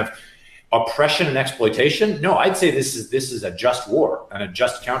this kind of oppression and exploitation? No, I'd say this is a just war and a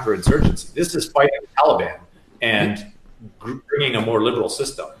just counterinsurgency. This is fighting the Taliban and bringing a more liberal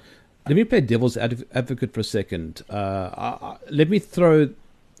system. Let me play devil's advocate for a second. Let me throw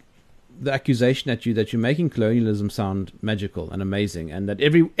the accusation at you that you're making colonialism sound magical and amazing, and that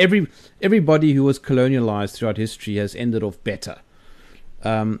everybody who was colonialized throughout history has ended off better.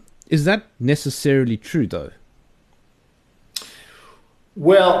 Is that necessarily true, though?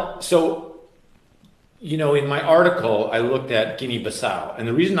 Well, so, in my article, I looked at Guinea-Bissau. And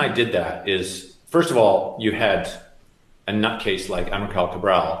the reason I did that is, first of all, you had a nutcase like Amilcar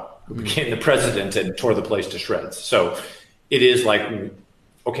Cabral, who became the president and tore the place to shreds. So it is like,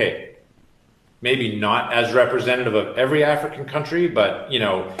 okay, maybe not as representative of every African country, but,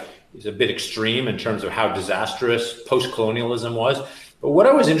 it's a bit extreme in terms of how disastrous post-colonialism was. But what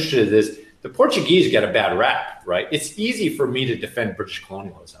I was interested in is the Portuguese get a bad rap, right? It's easy for me to defend British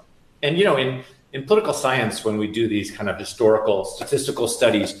colonialism. And, in political science, when we do these kind of historical, statistical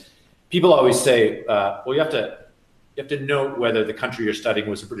studies, people always say, well, you have to note whether the country you're studying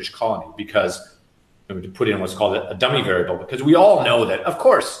was a British colony, because to put in what's called a dummy variable, because we all know that, of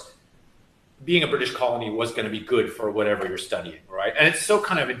course, being a British colony was going to be good for whatever you're studying, right? And it's so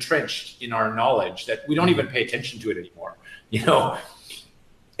kind of entrenched in our knowledge that we don't even pay attention to it anymore,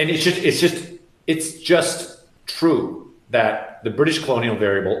 And it's just true that the British colonial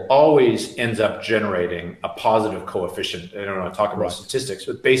variable always ends up generating a positive coefficient. I don't want to talk about statistics,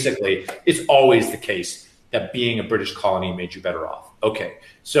 but basically it's always the case that being a British colony made you better off. Okay,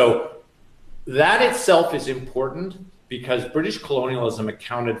 so that itself is important because British colonialism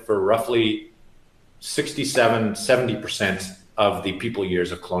accounted for roughly 70% of the people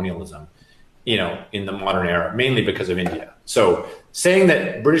years of colonialism, in the modern era, mainly because of India. So saying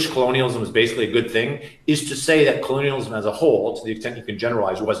that British colonialism is basically a good thing is to say that colonialism as a whole, to the extent you can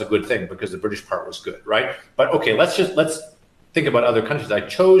generalize, was a good thing because the British part was good, right? But okay, let's think about other countries. I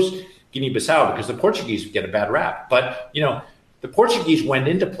chose Guinea-Bissau because the Portuguese get a bad rap. But, the Portuguese went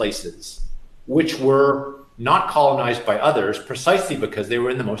into places which were not colonized by others precisely because they were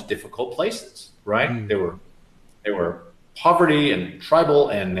in the most difficult places, right? They were poverty and tribal,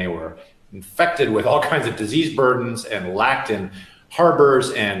 and they were infected with all kinds of disease burdens and lacked in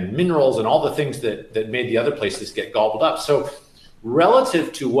harbors and minerals and all the things that made the other places get gobbled up. So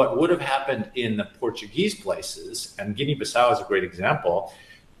relative to what would have happened in the Portuguese places, and Guinea-Bissau is a great example,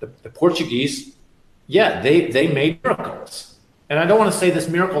 the Portuguese, they made miracles. And I don't want to say this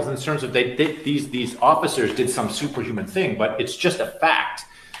miracles in terms of these officers did some superhuman thing, but it's just a fact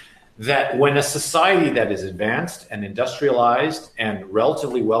that when a society that is advanced and industrialized and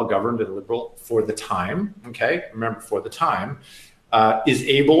relatively well governed and liberal for the time, for the time, is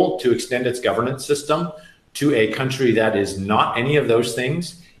able to extend its governance system to a country that is not any of those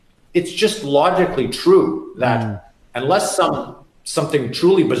things, it's just logically true that unless something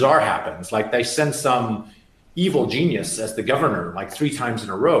truly bizarre happens, like they send some evil genius as the governor like 3 times in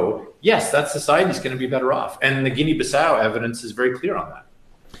a row, yes, that society is going to be better off. And the Guinea-Bissau evidence is very clear on that.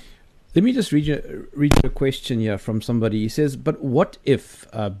 Let me just read you a question here from somebody. He says, but what if,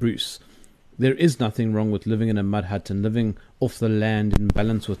 Bruce, there is nothing wrong with living in a mud hut and living off the land in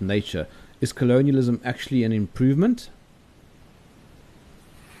balance with nature? Is colonialism actually an improvement?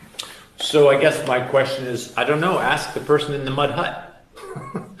 So I guess my question is, I don't know, ask the person in the mud hut.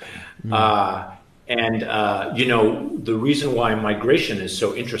 The reason why migration is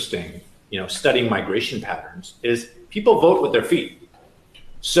so interesting, studying migration patterns, is people vote with their feet.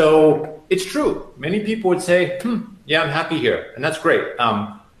 So it's true. Many people would say, I'm happy here. And that's great.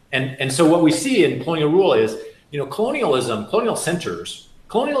 And so what we see in colonial rule is, colonialism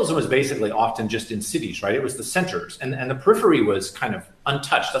was basically often just in cities, right? It was the centers, and the periphery was kind of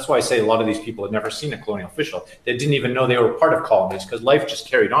untouched. That's why I say a lot of these people had never seen a colonial official. They didn't even know they were part of colonies because life just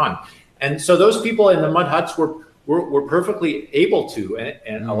carried on. And so those people in the mud huts were perfectly able to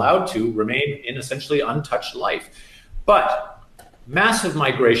and allowed to remain in essentially untouched life. But massive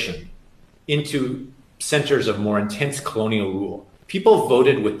migration into centers of more intense colonial rule. People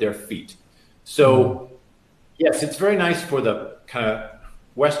voted with their feet. So yes, it's very nice for the kind of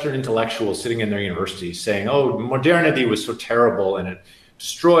Western intellectuals sitting in their universities saying, oh, modernity was so terrible and it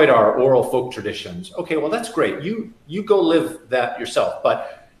destroyed our oral folk traditions. Okay, well, that's great. You go live that yourself,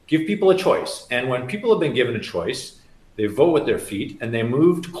 but give people a choice. And when people have been given a choice, they vote with their feet and they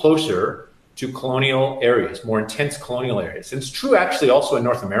moved closer to colonial areas, more intense colonial areas. And it's true actually also in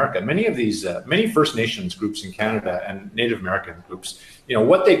North America. Many of these, many First Nations groups in Canada and Native American groups,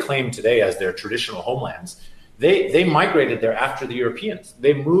 what they claim today as their traditional homelands, they migrated there after the Europeans.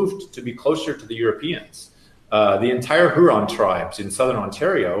 They moved to be closer to the Europeans. The entire Huron tribes in southern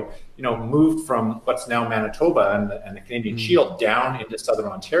Ontario, moved from what's now Manitoba and the Canadian Shield down into southern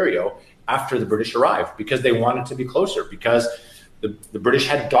Ontario after the British arrived because they wanted to be closer, because the British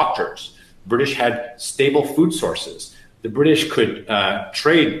had doctors. The British had stable food sources. The British could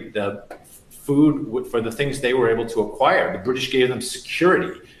trade the food for the things they were able to acquire. The British gave them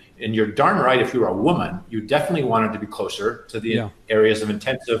security. And you're darn right, if you were a woman, you definitely wanted to be closer to the areas of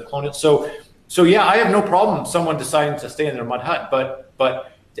intensive colonial. So I have no problem someone deciding to stay in their mud hut. But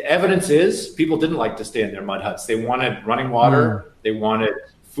the evidence is people didn't like to stay in their mud huts. They wanted running water. They wanted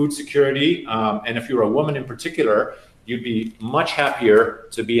food security. And if you were a woman in particular, you'd be much happier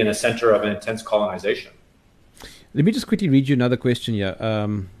to be in a center of an intense colonization. Let me just quickly read you another question here,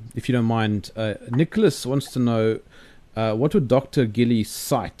 if you don't mind. Nicholas wants to know, what would Dr. Gilly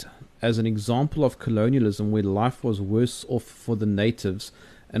cite as an example of colonialism where life was worse off for the natives,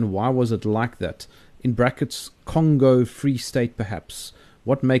 and why was it like that? In brackets, Congo Free State perhaps.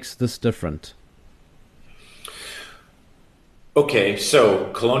 What makes this different? Okay,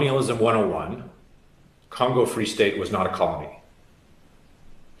 so colonialism 101. Congo Free State was not a colony.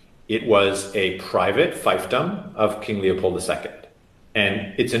 It was a private fiefdom of King Leopold II.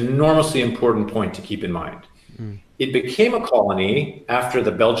 And it's an enormously important point to keep in mind. It became a colony after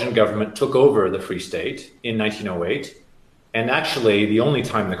the Belgian government took over the Free State in 1908. And actually, the only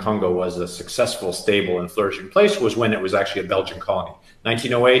time the Congo was a successful, stable, and flourishing place was when it was actually a Belgian colony.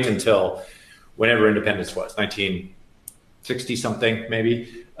 1908 until whenever independence was, 1960 something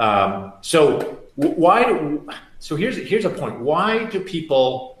maybe. So here's a point. Why do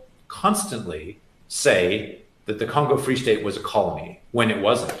people constantly say that the Congo Free State was a colony when it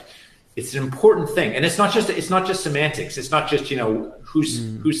wasn't? It's an important thing, and it's not just semantics. It's not just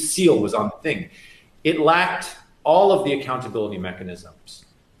whose seal was on the thing. It lacked all of the accountability mechanisms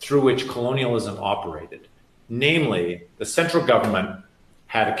through which colonialism operated. Namely, the central government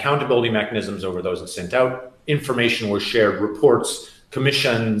had accountability mechanisms over those it sent out. Information was shared, reports,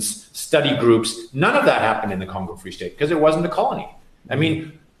 commissions, study groups. None of that happened in the Congo Free State because it wasn't a colony. I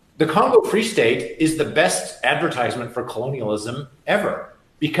mean, the Congo Free State is the best advertisement for colonialism ever,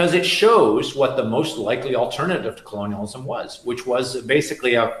 because it shows what the most likely alternative to colonialism was, which was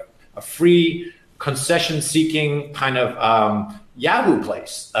basically a free concession-seeking kind of Yahoo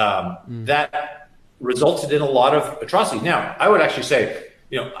place that resulted in a lot of atrocities. Now, I would actually say,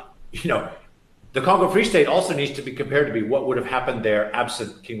 the Congo Free State also needs to be compared to be what would have happened there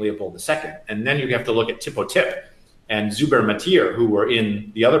absent King Leopold II. And then you have to look at Tipo Tip and Zuber Matir, who were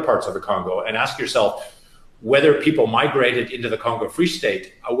in the other parts of the Congo, and ask yourself whether people migrated into the Congo Free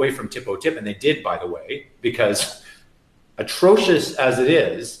State away from Tipo Tip, and they did, by the way, because atrocious as it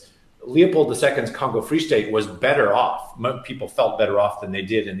is, Leopold II's Congo Free State was better off. People felt better off than they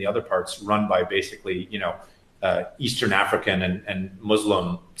did in the other parts run by basically, Eastern African and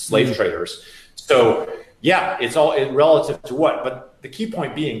Muslim slave traders. So yeah, it's all relative to what, but the key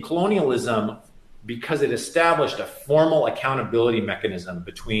point being colonialism, because it established a formal accountability mechanism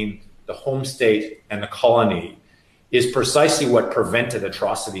between the home state and the colony, is precisely what prevented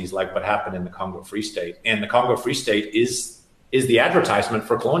atrocities like what happened in the Congo Free State. And the Congo Free State is the advertisement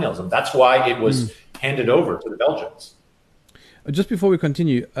for colonialism. That's why it was handed over to the Belgians. Just before we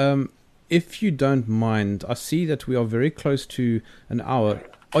continue, if you don't mind, I see that we are very close to an hour.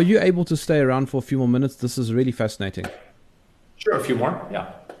 Are you able to stay around for a few more minutes? This is really fascinating. Sure, a few more,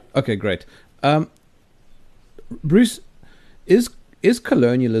 yeah. Okay, great. Bruce, is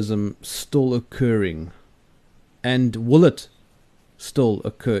colonialism still occurring? And will it still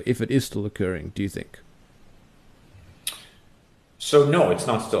occur, if it is still occurring, do you think? So no, it's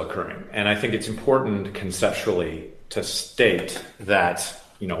not still occurring. And I think it's important conceptually to state that,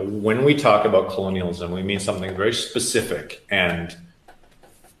 when we talk about colonialism, we mean something very specific and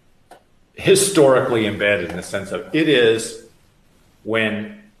historically embedded in the sense of it is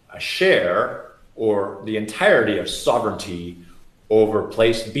when a share or the entirety of sovereignty over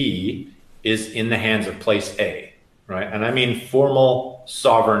place B is in the hands of place A, right? And I mean formal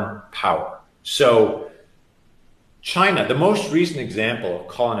sovereign power. So China, the most recent example of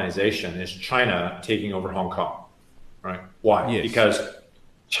colonization is China taking over Hong Kong, right? Why? Yes. Because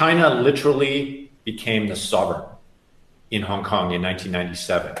China literally became the sovereign in Hong Kong in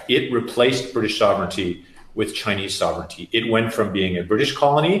 1997. It replaced British sovereignty with Chinese sovereignty. It went from being a British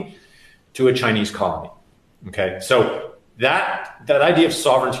colony to a Chinese colony. Okay, so that idea of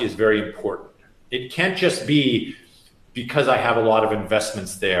sovereignty is very important. It can't just be because I have a lot of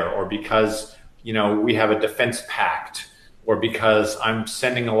investments there, or because we have a defense pact, or because I'm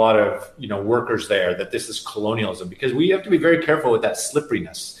sending a lot of workers there, that this is colonialism. Because we have to be very careful with that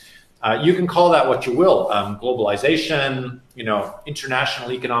slipperiness. You can call that what you will, globalization,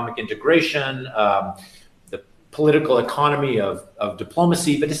 international economic integration, the political economy of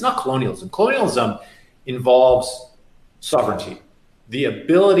diplomacy, but it's not colonialism. Colonialism involves sovereignty, the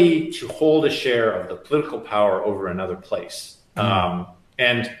ability to hold a share of the political power over another place.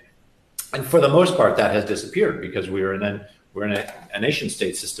 And for the most part, that has disappeared because we're in a nation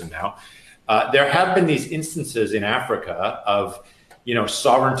state system now. There have been these instances in Africa of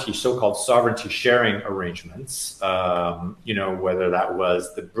sovereignty, so-called sovereignty sharing arrangements, whether that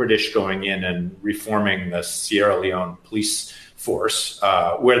was the British going in and reforming the Sierra Leone police force,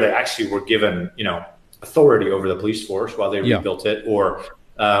 where they actually were given, authority over the police force while they rebuilt it, or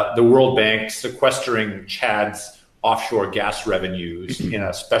the World Bank sequestering Chad's offshore gas revenues in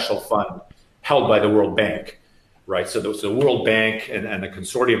a special fund held by the World Bank, right? So the World Bank and the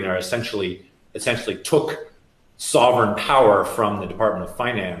consortium there essentially took sovereign power from the Department of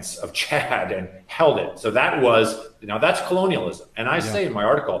Finance of Chad and held it. So that's colonialism. And I say in my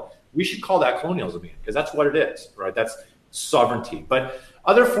article, we should call that colonialism because that's what it is, right? That's sovereignty. But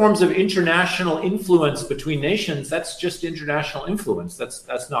other forms of international influence between nations, that's just international influence.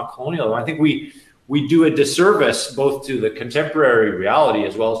 That's not colonialism. I think we do a disservice both to the contemporary reality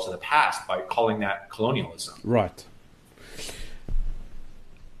as well as to the past by calling that colonialism. Right.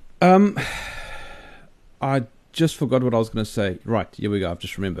 I just forgot what I was going to say. Right, here we go. I've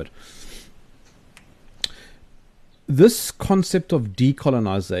just remembered. This concept of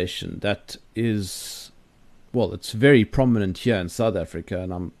decolonization that is, it's very prominent here in South Africa,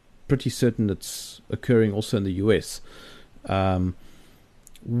 and I'm pretty certain it's occurring also in the US.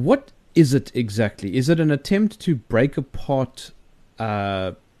 What is it exactly? Is it an attempt to break apart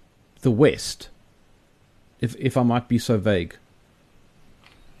the West, if I might be so vague?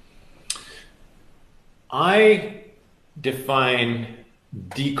 I define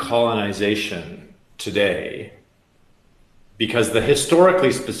decolonization today because the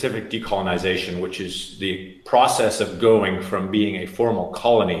historically specific decolonization, which is the process of going from being a formal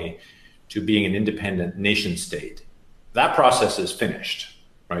colony to being an independent nation state, that process is finished,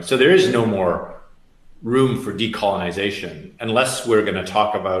 right? So there is no more room for decolonization unless we're going to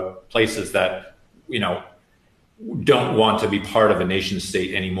talk about places that, don't want to be part of a nation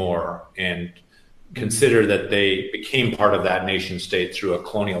state anymore and consider that they became part of that nation state through a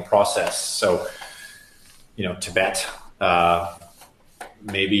colonial process. So, Tibet,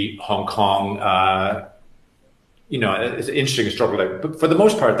 maybe Hong Kong, it's an interesting struggle there. But for the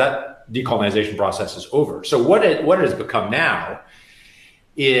most part, that decolonization process is over. So what it has become now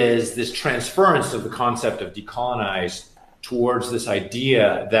is this transference of the concept of decolonize towards this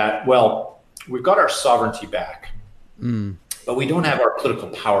idea that, well, we've got our sovereignty back, but we don't have our political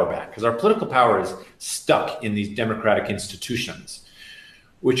power back, because our political power is stuck in these democratic institutions,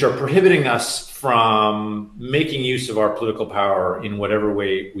 which are prohibiting us from making use of our political power in whatever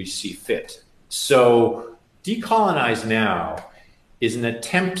way we see fit. So decolonize now is an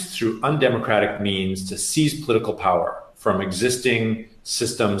attempt through undemocratic means to seize political power from existing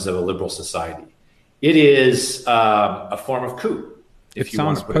systems of a liberal society. It is a form of coup. It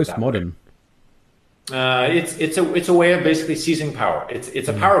sounds postmodern. It's a way of basically seizing power. It's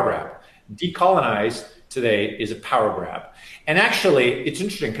a power grab. Decolonize today is a power grab. And actually, it's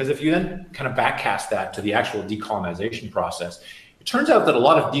interesting because if you then kind of backcast that to the actual decolonization process, it turns out that a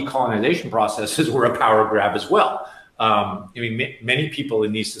lot of decolonization processes were a power grab as well. Many people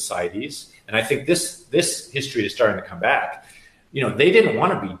in these societies, and I think this history is starting to come back, they didn't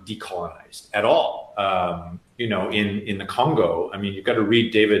want to be decolonized at all. In the Congo, you've got to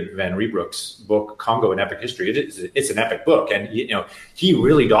read David Van Riebroek's book, Congo, An Epic History. It's an epic book. And, he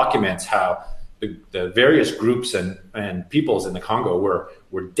really documents how the various groups and peoples in the Congo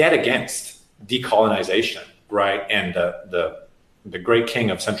were dead against decolonization, right? And the great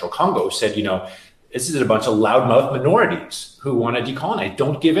king of Central Congo said, this is a bunch of loudmouth minorities who want to decolonize.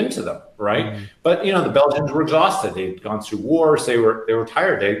 Don't give in to them, right? Mm-hmm. But the Belgians were exhausted. They'd gone through wars. They were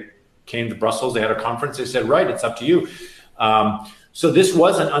tired. They came to Brussels. They had a conference. They said, right, it's up to you. So this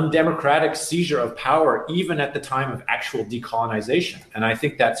was an undemocratic seizure of power, even at the time of actual decolonization. And I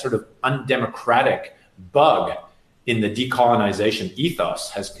think that sort of undemocratic bug in the decolonization ethos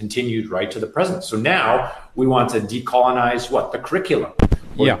has continued right to the present. So now we want to decolonize the curriculum,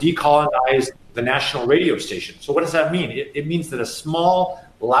 or decolonize the national radio station. So what does that mean? It means that a small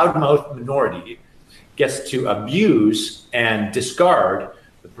loudmouth minority gets to abuse and discard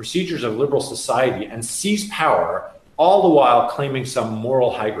the procedures of liberal society and seize power, all the while claiming some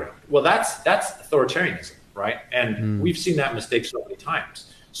moral high ground. Well, that's authoritarianism, right? And we've seen that mistake so many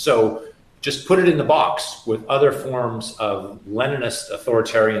times. So just put it in the box with other forms of Leninist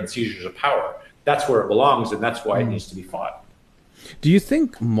authoritarian seizures of power. That's where it belongs, and that's why it needs to be fought. Do you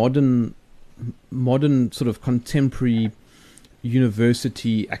think modern sort of contemporary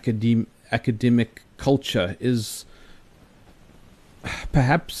university academic culture is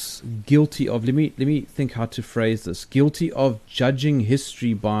perhaps guilty of, let me think how to phrase this, guilty of judging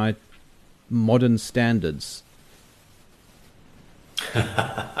history by modern standards? Of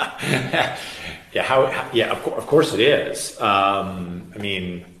course it is.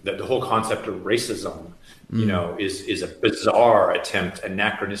 The whole concept of racism, is a bizarre attempt,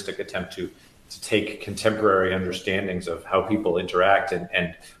 anachronistic attempt to take contemporary understandings of how people interact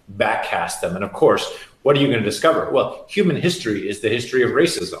and backcast them. And of course, what are you going to discover? Well, human history is the history of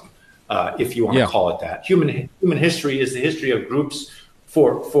racism, if you want to call it that. Human history is the history of groups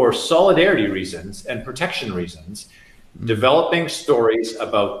for solidarity reasons and protection reasons, developing stories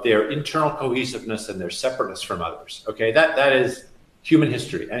about their internal cohesiveness and their separateness from others. Okay, that is human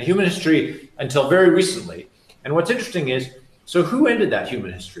history. And human history until very recently. And what's interesting is, so who ended that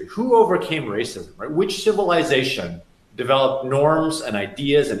human history? Who overcame racism? Right? Which civilization developed norms and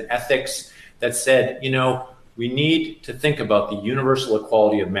ideas and ethics that said, we need to think about the universal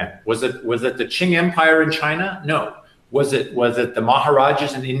equality of men? Was it the Qing Empire in China? No. Was it the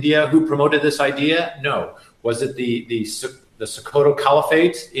Maharajas in India who promoted this idea? No. Was it the Sokoto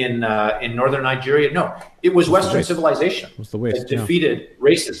Caliphate in northern Nigeria? No. It was Western civilization that defeated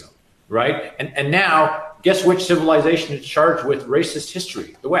racism, right? And now, guess which civilization is charged with racist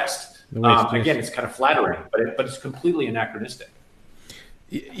history? The West. Again, it's kind of flattering, but it's completely anachronistic.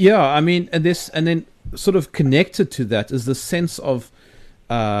 Yeah, and then sort of connected to that is the sense of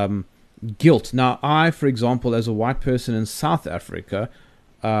guilt. Now, I, for example, as a white person in South Africa,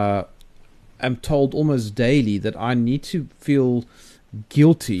 am told almost daily that I need to feel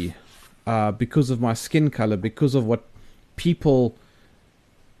guilty because of my skin color, because of what people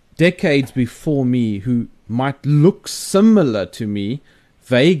decades before me who might look similar to me,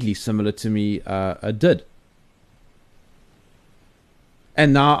 vaguely similar to me, did.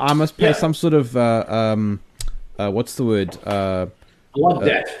 And now I must pay some sort of what's the word? Blood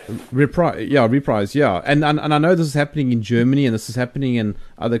debt. Reprise. Yeah, and I know this is happening in Germany and this is happening in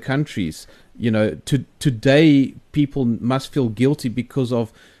other countries. Today people must feel guilty because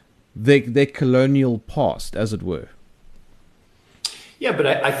of their colonial past, as it were. Yeah, but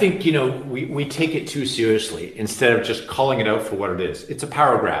I think, we take it too seriously instead of just calling it out for what it is. It's a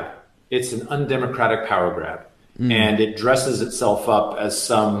power grab. It's an undemocratic power grab. And it dresses itself up as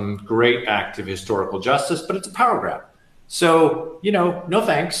some great act of historical justice, but it's a power grab. So, no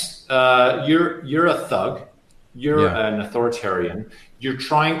thanks. You're a thug. You're an authoritarian. You're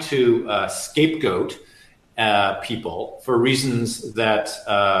trying to scapegoat people for reasons that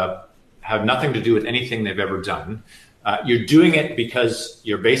have nothing to do with anything they've ever done. You're doing it because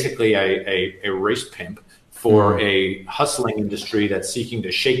you're basically a race pimp for a hustling industry that's seeking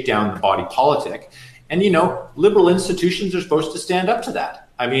to shake down the body politic. And, liberal institutions are supposed to stand up to that.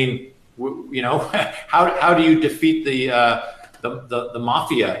 I mean, how do you defeat the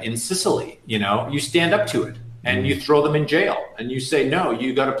mafia in Sicily? You stand up to it and you throw them in jail and you say, no,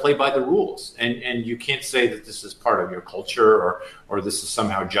 you got to play by the rules. And you can't say that this is part of your culture or this is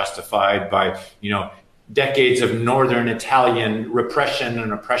somehow justified by, decades of Northern Italian repression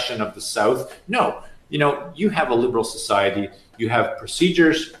and oppression of the South. No, you have a liberal society. You have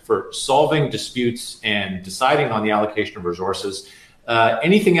procedures for solving disputes and deciding on the allocation of resources.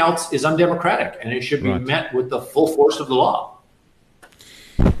 Anything else is undemocratic, and it should be met with the full force of the law.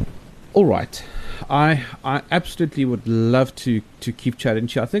 All right. I absolutely would love to keep chatting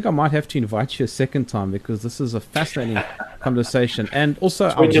to you. I think I might have to invite you a second time because this is a fascinating conversation. And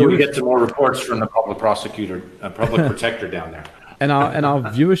also, wait till we get to more reports from the public protector down there. And our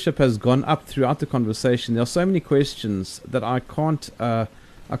viewership has gone up throughout the conversation. There are so many questions that I can't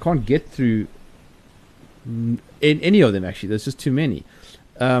get through in any of them. Actually, there's just too many.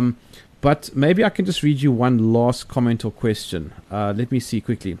 But maybe I can just read you one last comment or question. Let me see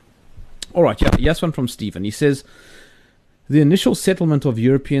quickly. All right, yes, one from Stephen. He says, the initial settlement of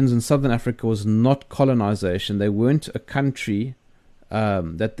Europeans in Southern Africa was not colonization. They weren't a country.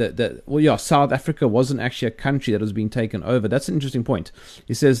 South Africa wasn't actually a country that was being taken over. That's an interesting point.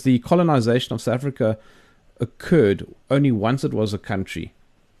 He says the colonization of South Africa occurred only once it was a country,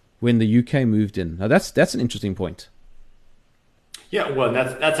 when the UK moved in. Now that's an interesting point. Yeah, well,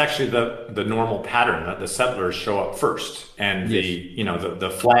 that's actually the normal pattern, that the settlers show up first, and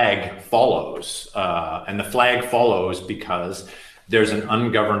the flag follows, and the flag follows because there's an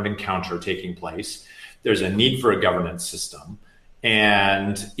ungoverned encounter taking place. There's a need for a governance system,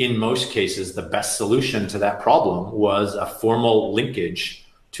 and in most cases, the best solution to that problem was a formal linkage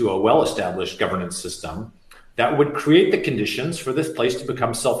to a well-established governance system that would create the conditions for this place to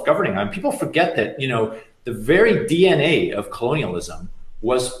become self-governing. I mean, people forget that the very DNA of colonialism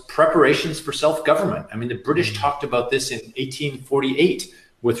was preparations for self-government. I mean, the British talked about this in 1848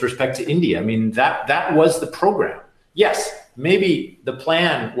 with respect to India. I mean, that was the program. Yes, maybe the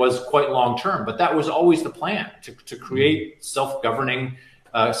plan was quite long-term, but that was always the plan, to create self-governing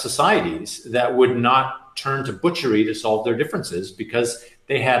societies that would not turn to butchery to solve their differences because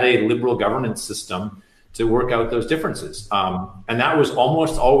they had a liberal governance system to work out those differences. And that was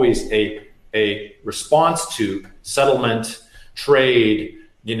almost always a response to settlement, trade,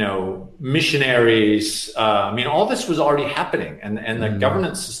 missionaries. All this was already happening, and the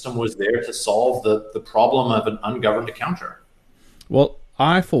governance system was there to solve the problem of an ungoverned encounter. Well,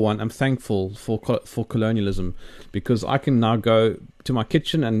 I, for one, am thankful for colonialism because I can now go to my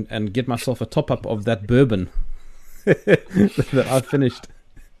kitchen and get myself a top-up of that bourbon that I finished.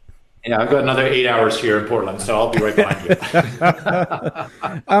 Yeah, I've got another 8 hours here in Portland, so I'll be right behind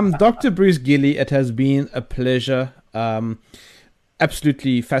you. Dr. Bruce Gilley, it has been a pleasure.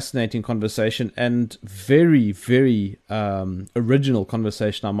 Absolutely fascinating conversation and very, very original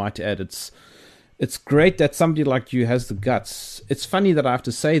conversation, I might add. It's great that somebody like you has the guts. It's funny that I have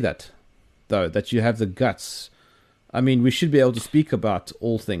to say that, though, that you have the guts. I mean, we should be able to speak about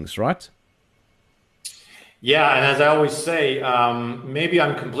all things, right? Yeah, and as I always say, maybe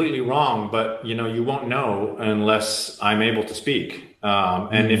I'm completely wrong, but you won't know unless I'm able to speak.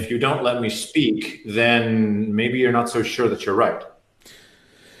 And if you don't let me speak, then maybe you're not so sure that you're right.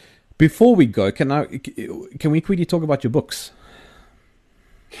 Before we go, can we quickly talk about your books?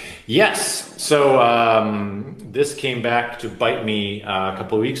 Yes. So this came back to bite me a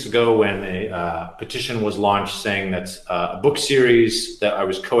couple of weeks ago when a petition was launched saying that a book series that I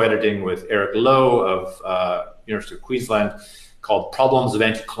was co-editing with Eric Lowe of University of Queensland called Problems of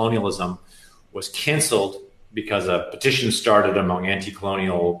Anti-Colonialism was canceled because a petition started among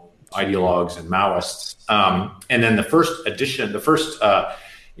anti-colonial ideologues and Maoists. And then the first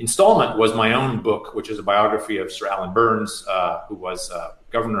installment was my own book, which is a biography of Sir Alan Burns, who was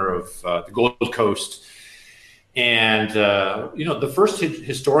governor of the Gold Coast. And, the first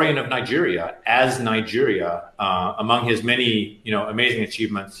historian of Nigeria, as Nigeria, among his many, amazing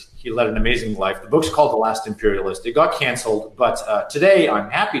achievements, he led an amazing life. The book's called The Last Imperialist. It got canceled, but today I'm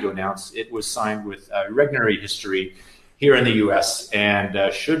happy to announce it was signed with Regnery History here in the US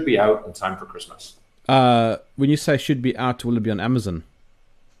and should be out in time for Christmas. When you say should be out, will it be on Amazon?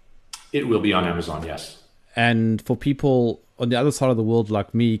 It will be on Amazon, yes. And for people on the other side of the world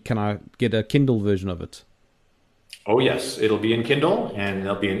like me, can I get a Kindle version of it? Oh, yes. It'll be in Kindle and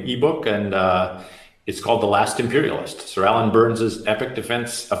there'll be an ebook, and it's called The Last Imperialist, Sir Alan Burns' epic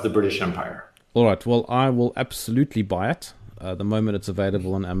defense of the British Empire. All right. Well, I will absolutely buy it the moment it's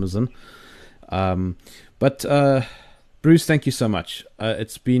available on Amazon. But Bruce, thank you so much.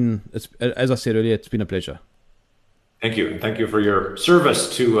 It's as I said earlier, it's been a pleasure. Thank you. And thank you for your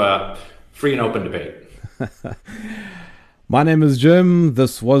service to free and open debate. My name is Jim.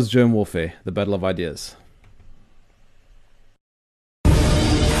 This was Germ Warfare, the Battle of Ideas.